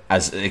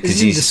 He's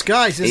in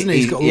disguise, isn't he?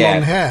 He's got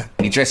long hair.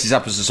 He dresses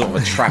up as a sort of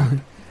a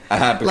tramp.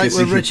 Like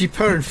when Reggie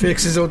Perrin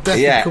fakes his own death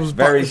and comes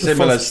back. Very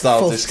similar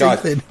style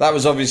disguise. Teeth. That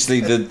was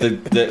obviously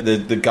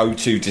the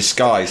go-to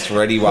disguise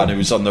for anyone who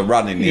was on the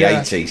run in the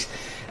 80s.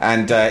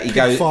 And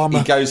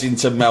he goes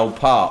into Mel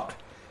Park,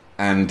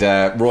 and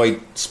Roy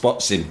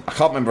spots him. I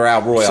can't remember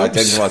how Roy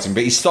identifies him,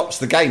 but he stops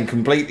the game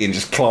completely and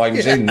just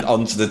climbs in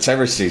onto the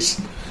terraces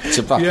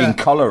to fucking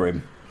collar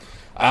him.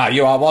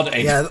 You are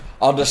wanted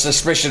under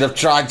suspicion of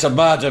trying to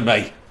murder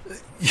me.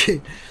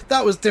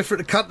 That was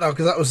different to Cantona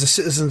because that was a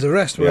citizen's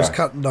arrest, whereas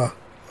Cantona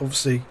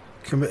obviously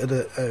committed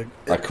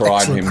a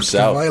crime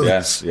himself.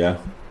 Yes, yeah.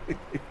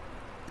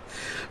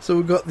 So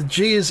we got the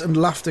jeers and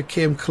laughter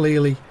came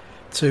clearly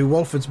to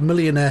Walford's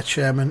millionaire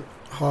chairman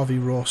Harvey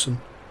Rawson,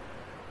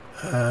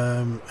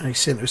 and he's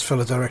saying to his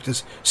fellow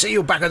directors, "See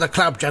you back at the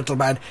club,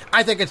 gentlemen.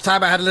 I think it's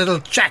time I had a little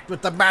chat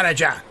with the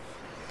manager."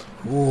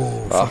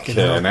 Oh, fucking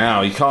hell!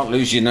 Now you can't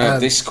lose your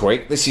nerve this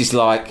quick. This is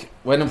like,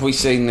 when have we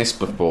seen this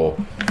before?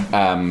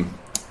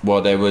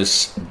 Well, there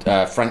was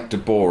Frank de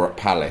Boer at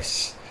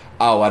Palace.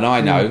 Oh, and I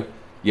know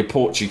your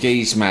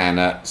Portuguese man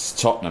at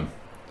Tottenham.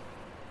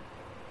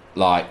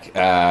 like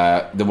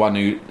the one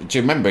who... Do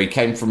you remember he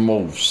came from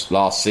Wolves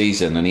last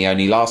season and he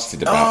only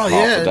lasted about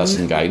half a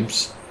dozen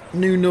games?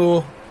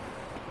 Nuno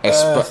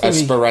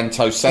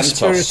Esperanto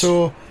Santos.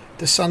 Espirito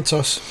de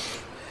Santos.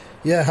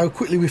 Yeah, how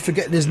quickly we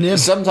forgetting his name.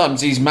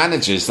 Sometimes these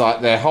managers,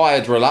 like, they're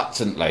hired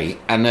reluctantly,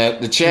 and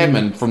the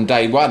chairman from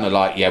day one are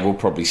like, yeah, we'll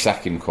probably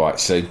sack him quite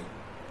soon.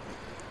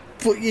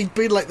 But he'd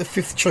been like the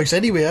 5th choice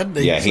anyway, hadn't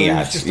he? Yeah, he was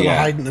had. just on a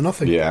hiding to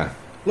nothing. Yeah.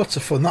 Lots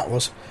of fun that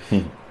was.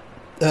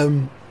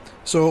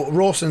 So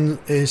Rawson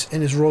is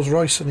in his Rolls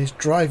Royce and he's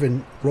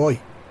driving Roy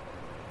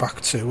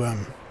back to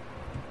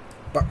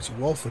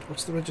Walford.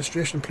 What's the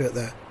registration plate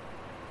there?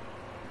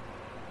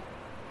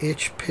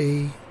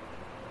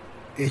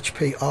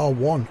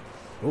 HPR1.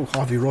 Oh,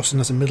 Harvey Rawson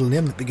has a middle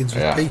name that begins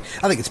with P.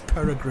 I think it's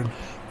Peregrine.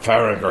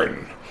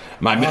 Peregrine.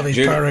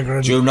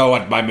 Peregrine. Do you know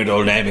what my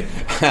middle name is?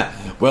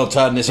 We'll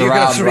turn this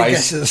around,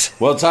 race. Guesses.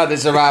 We'll turn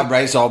this around,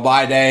 race. Oh,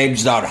 my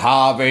name's not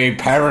Harvey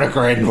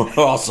Peregrine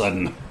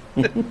Rawson.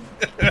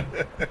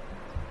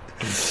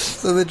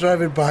 So they're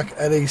driving back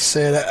and he's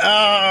saying,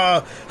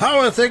 how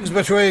are things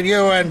between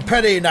you and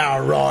Penny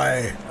now,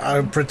 Roy?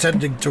 I'm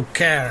pretending to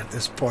care at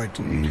this point.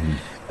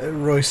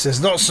 Roy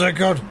says, not so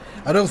good.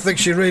 I don't think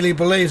she really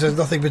believes there's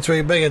nothing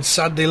between me and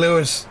Sandy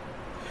Lewis.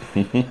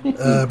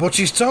 But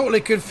she's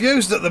totally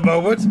confused at the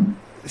moment.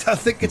 I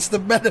think it's the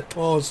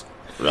menopause.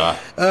 Right.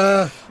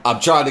 I'm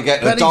trying to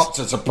get the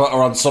doctor to put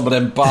her on some of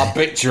them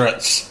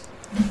barbiturates.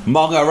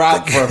 Mong her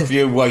out for a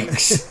few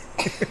weeks.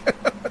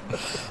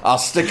 I'll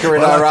stick her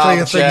in her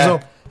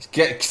armchair.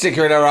 Stick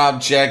her in her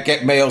armchair.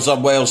 Get Meals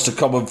on Wheels to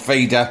come and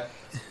feed her.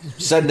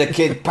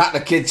 Pack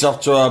the kids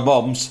off to her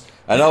mum's,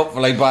 and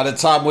hopefully by the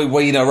time we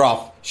wean her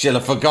off, she'll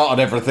have forgotten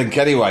everything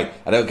anyway,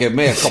 and it'll give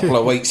me a couple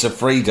of weeks of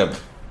freedom.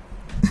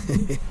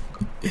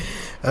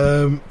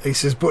 He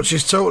says, but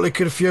she's totally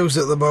confused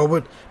at the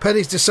moment.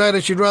 Penny's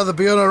decided she'd rather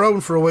be on her own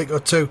for a week or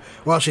two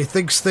while she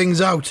thinks things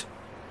out.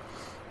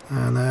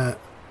 And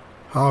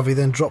Harvey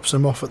then drops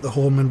him off at the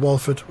home in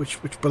Walford, which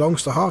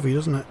belongs to Harvey,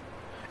 doesn't it?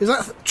 Is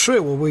that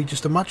true, or we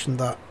just imagined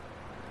that?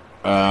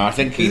 I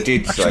think he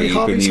did say you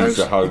can use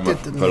the home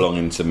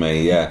belonging to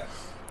me, yeah.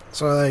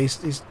 So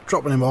he's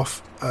dropping him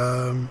off.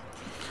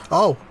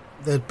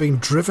 They'd been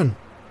driven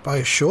by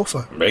a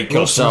chauffeur. Make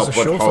yourself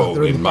at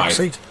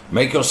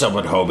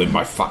home in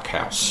my fuck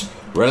house.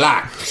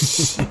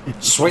 Relax.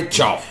 Switch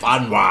off.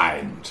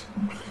 Unwind.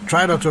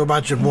 Try not to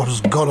imagine what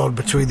has gone on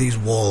between these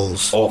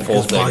walls.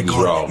 Awful things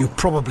wrong. You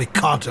probably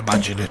can't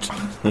imagine it.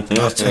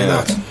 I'll say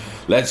that.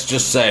 Let's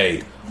just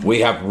say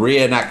we have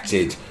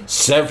reenacted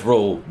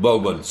several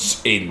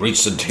moments in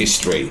recent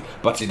history,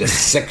 but in a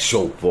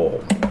sexual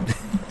form.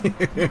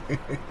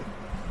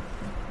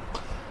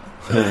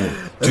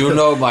 Do you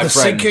know, my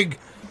friend?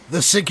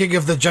 The sinking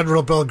of the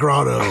General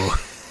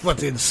Belgrano,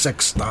 but in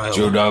sex style.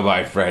 Do you know,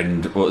 my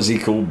friend? What was he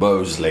called?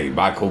 Mosley.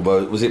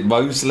 Was it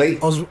Mosley?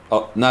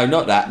 No,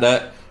 not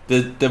that.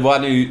 The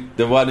one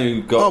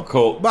who got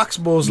caught. Max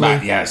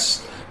Mosley.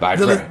 Yes, my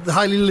friend. The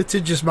highly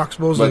litigious Max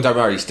Mosley. Well, don't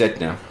worry, he's dead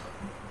now.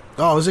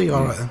 Oh, is he?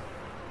 All right then.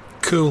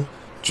 Cool.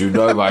 Do you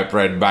know, my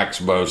friend,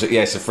 Max Mosley?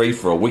 Yeah, it's a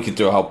free-for-all. We could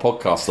do a whole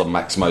podcast on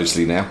Max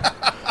Mosley now.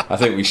 I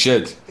think we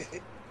should.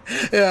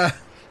 Yeah.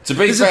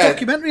 There's a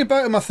documentary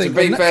about him, I think.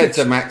 To be fair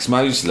to Max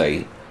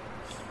Mosley,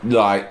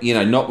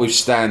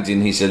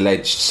 notwithstanding his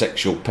alleged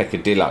sexual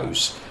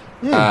peccadillos,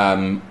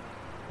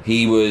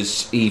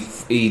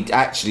 he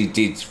actually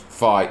did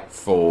fight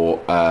for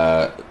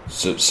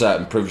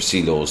certain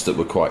privacy laws that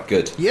were quite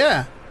good.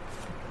 Yeah.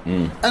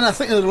 And I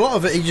think that a lot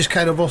of it, he just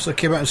kind of also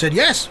came out and said,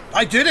 "Yes,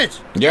 I did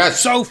it. Yes.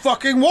 So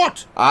fucking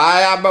what?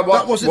 I am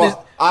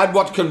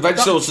what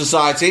conventional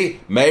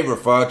society may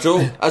refer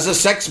to as a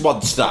sex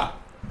monster."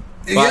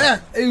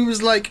 But it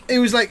was like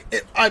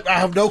I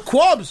have no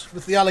qualms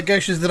with the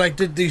allegations that I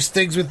did these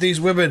things with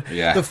these women.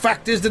 Yeah. The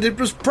fact is that it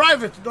was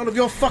private, none of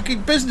your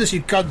fucking business,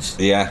 you cunts.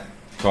 Yeah,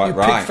 quite you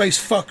right.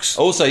 Pig-faced fucks.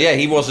 Also, yeah,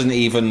 he wasn't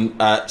even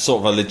sort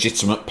of a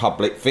legitimate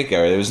public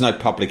figure. There was no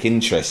public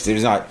interest. It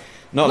was like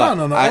no.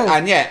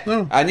 And yet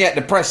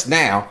the press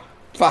now,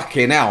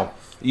 fucking hell.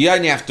 You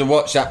only have to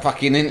watch that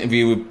fucking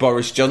interview with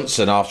Boris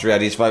Johnson after he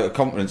had his vote of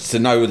confidence to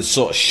know the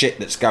sort of shit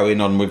that's going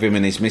on with him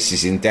and his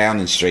missus in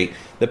Downing Street.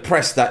 The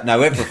press don't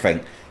know everything.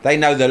 They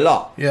know the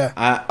lot. Yeah.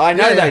 I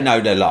know they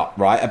know the lot,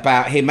 right,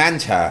 about him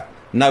and her.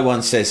 No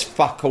one says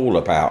fuck all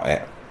about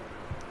it.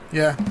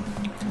 Yeah.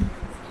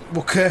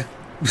 Okay.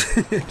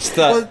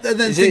 And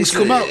then things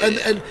come out,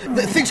 and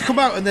things come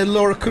out, and then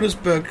Laura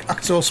Kunnersberg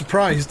acts all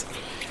surprised.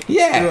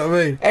 Yeah, you know what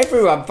I mean?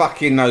 Everyone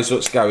fucking knows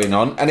what's going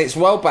on, and it's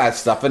well bad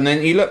stuff. And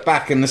then you look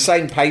back, and the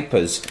same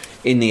papers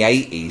in the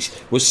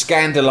 80s were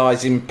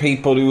scandalising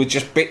people who were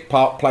just bit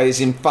part players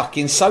in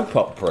fucking soap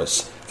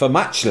operas for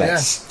much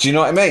less. Yeah. Do you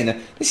know what I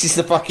mean? This is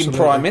the fucking Absolutely.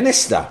 Prime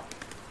Minister.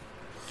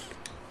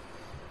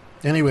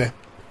 Anyway,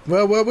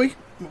 where were we?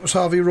 It was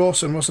Harvey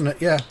Rawson, wasn't it?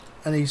 Yeah,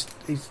 and he's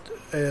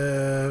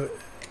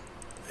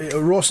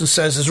Rawson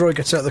says as Roy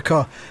gets out of the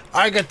car,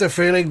 I get the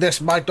feeling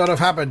this might not have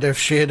happened if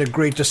she had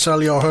agreed to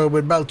sell your home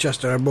in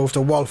Melchester and move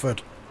to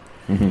Walford.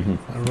 And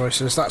Roy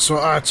says, that's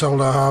what I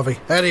told her, Harvey.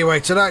 Anyway,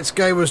 tonight's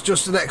game was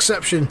just an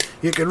exception.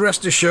 You can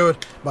rest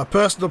assured my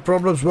personal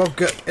problems won't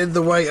get in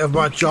the way of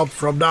my job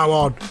from now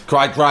on.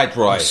 Quite right,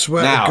 Roy. I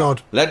swear now, to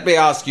God. let me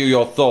ask you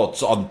your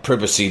thoughts on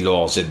privacy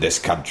laws in this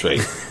country.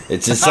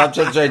 It's a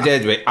subject I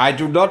did with. I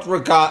do not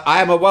regard...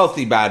 I am a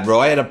wealthy man,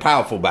 Roy, and a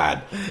powerful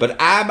man. But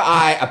am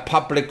I a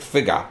public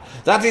figure?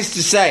 That is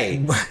to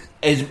say...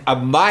 Are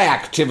my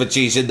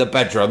activities in the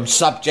bedroom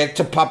subject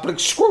to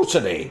public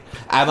scrutiny?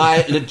 Am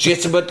I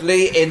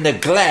legitimately in the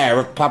glare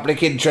of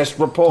public interest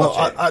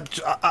reporting? I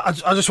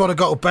just want to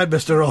go to bed,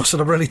 Mr. Ross,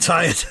 and I'm really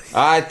tired.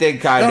 I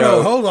think I know.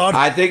 No, hold on.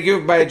 I think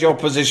you've made your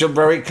position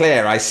very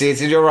clear. I see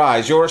it in your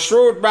eyes. You're a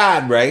shrewd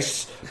man,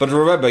 Race. But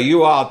remember,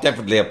 you are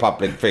definitely a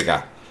public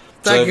figure.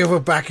 Thank you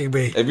for backing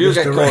me, If you Mr.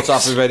 get Race.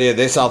 caught up with any of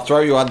this, I'll throw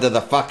you under the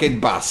fucking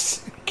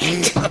bus.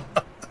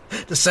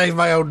 To save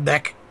my own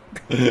neck.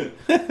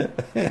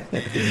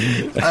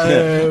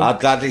 I'll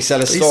gladly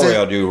sell a story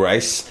on you,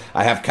 Race.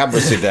 I have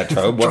cameras in at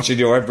home watching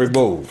your every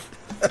move.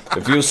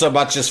 If you so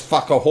much as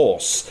fuck a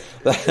horse,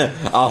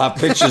 I'll have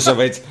pictures of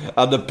it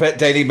on the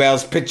Daily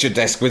Mail's picture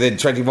desk within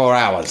 24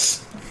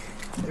 hours.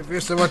 If you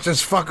so much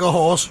as fuck a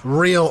horse,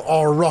 real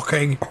or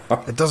rocking,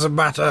 it doesn't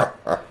matter.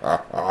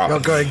 You're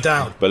going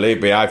down.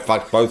 Believe me, I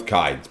fucked both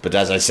kinds, but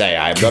as I say,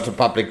 I am not a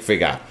public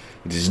figure.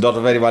 It is not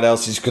of anyone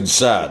else's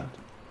concern.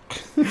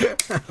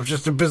 I'm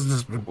just a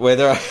businessman.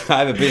 Whether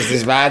I'm a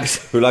businessman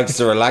who likes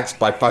to relax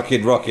by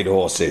fucking rocking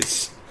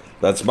horses.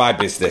 That's my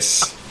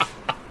business.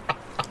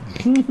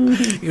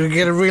 You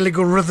get a really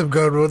good rhythm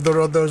going when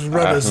they're on those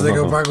runners and they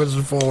go backwards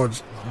and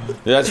forwards.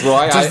 That's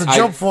right. It does the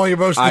job for you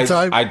most of the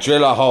time. I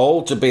drill a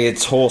hole to be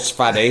its horse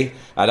fanny,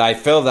 and I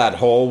fill that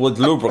hole with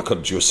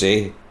lubricant, you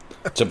see,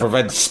 to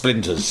prevent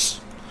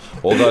splinters.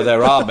 Although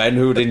there are men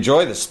who'd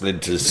enjoy the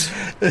splinters.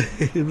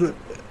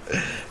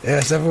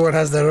 Yes, everyone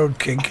has their own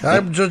kink.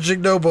 I'm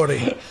judging nobody.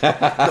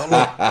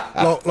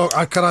 Look,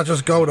 can I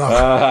just go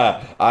now?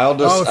 I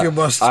understand. Oh, if you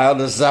must. I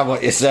understand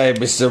what you're saying,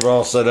 Mr.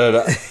 Rawson, and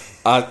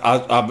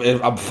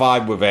I'm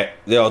fine with it.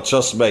 You know,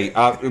 trust me.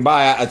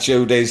 My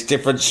attitude is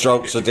different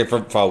strokes for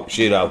different folks.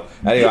 You know.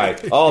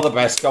 Anyway, all the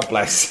best. God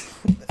bless.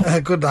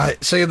 Good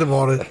night. See you in the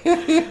morning.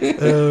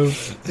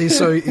 He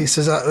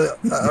says,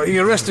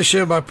 you rest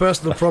assured my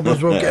personal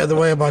problems won't get in the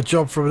way of my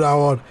job from now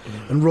on.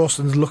 And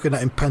Rawson's looking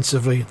at him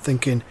pensively,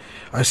 thinking,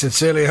 I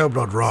sincerely hope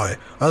not, Roy.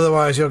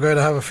 Otherwise, you're going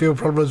to have a few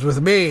problems with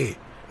me,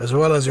 as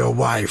well as your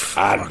wife.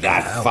 And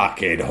that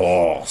fucking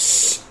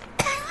horse.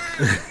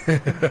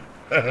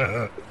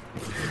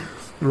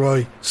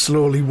 Roy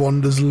slowly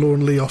wanders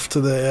lonely off to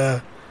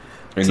the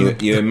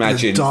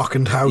imagine the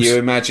darkened house. You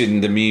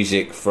imagine the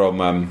music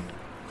from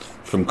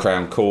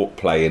Crown Court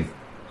playing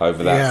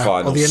over that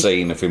final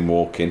scene of him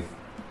walking.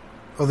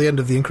 Or the end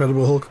of The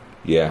Incredible Hulk.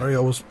 Yeah. Where he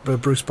always,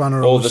 Bruce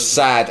Banner. Or the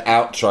sad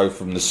outro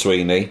from the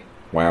Sweeney.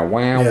 Wow,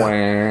 wow,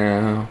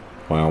 wow.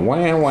 Wow,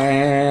 wow,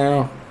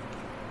 wow.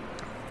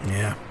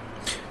 Yeah.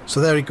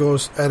 So there he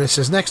goes. And it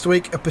says, next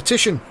week, a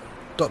petition, ...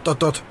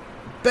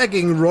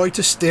 begging Roy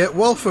to stay at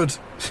Walford.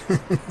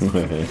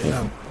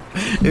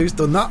 Who's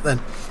done that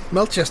then?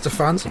 Melchester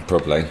fans.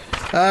 Probably.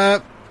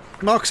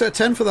 Mark set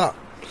 10 for that.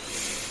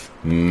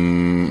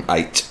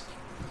 8.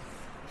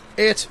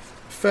 8.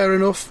 Fair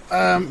enough.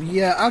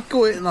 Yeah, I'd go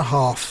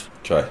 8.5.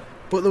 Try.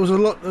 But there was a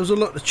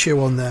lot to chew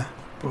on there.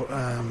 But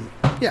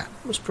yeah,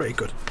 it was pretty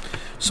good.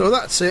 So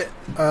that's it.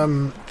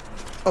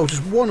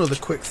 Just one other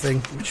quick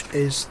thing, which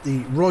is the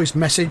Roy's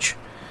message,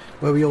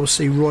 where we always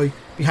see Roy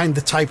behind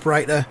the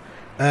typewriter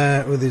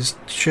with his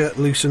shirt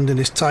loosened and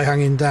his tie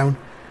hanging down.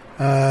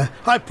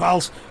 Hi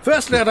pals,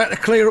 firstly I'd like to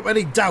clear up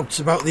any doubts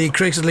about the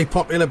increasingly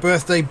popular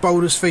birthday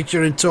bonus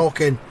feature in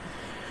Talking.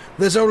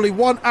 There's only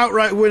one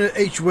outright winner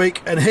each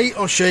week, and he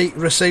or she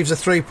receives a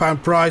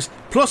 £3 prize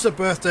plus a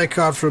birthday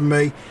card from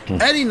me.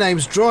 Any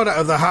names drawn out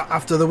of the hat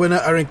after the winner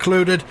are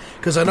included,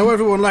 because I know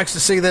everyone likes to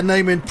see their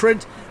name in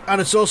print, and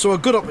it's also a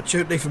good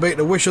opportunity for me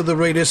to wish other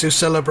readers who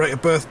celebrate a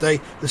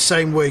birthday the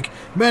same week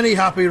many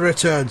happy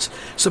returns.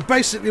 So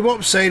basically what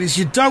I'm saying is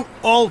you don't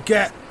all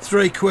get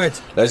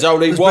 £3. There's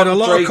only There's one been a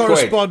lot £3. of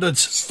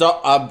correspondence.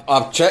 Stop.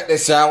 I've checked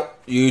this out.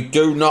 You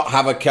do not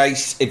have a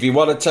case. If you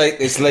want to take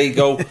this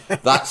legal,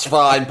 that's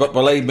fine. But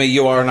believe me,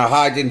 you are in a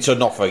hiding to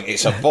nothing.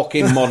 It's a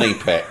fucking money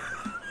pit.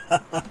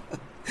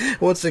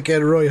 Once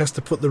again, Roy has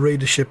to put the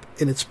readership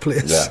in its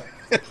place. Yeah.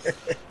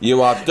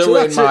 You are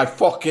doing my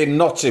fucking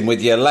notting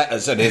with your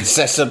letters and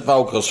incessant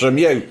vocals from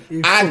you.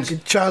 And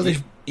fucking childish.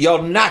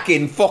 Your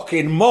nagging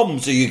fucking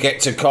mums who you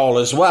get to call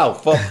as well.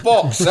 For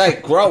fuck's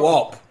sake, grow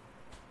up.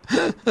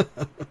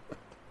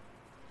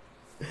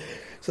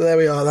 So there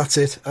we are, that's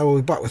it. I will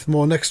be back with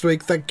more next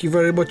week. Thank you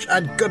very much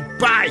and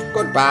goodbye.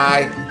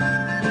 Goodbye.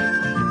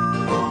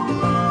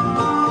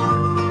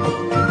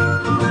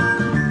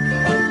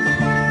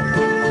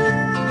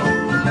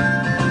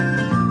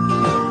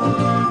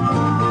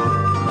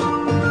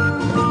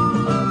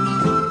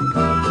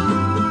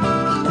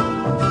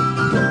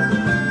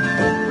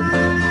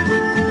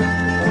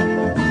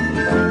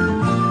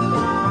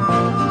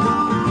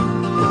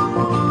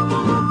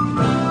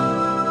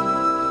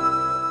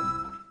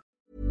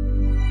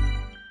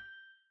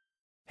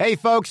 Hey,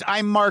 folks,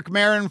 I'm Mark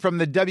Maron from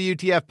the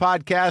WTF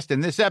Podcast,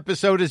 and this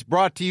episode is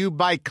brought to you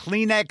by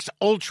Kleenex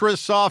Ultra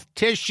Soft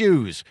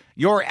Tissues,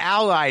 your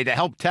ally to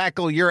help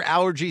tackle your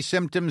allergy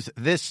symptoms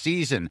this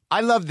season.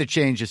 I love the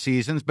change of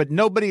seasons, but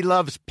nobody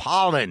loves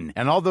pollen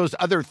and all those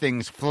other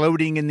things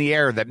floating in the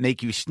air that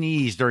make you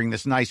sneeze during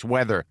this nice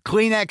weather.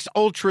 Kleenex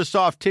Ultra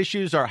Soft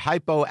Tissues are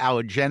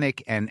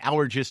hypoallergenic and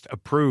allergist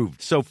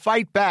approved, so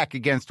fight back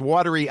against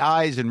watery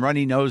eyes and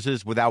runny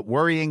noses without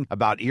worrying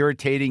about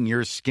irritating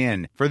your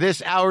skin. For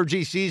this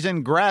allergy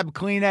season, grab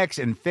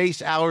Kleenex and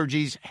face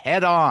allergies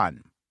head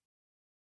on.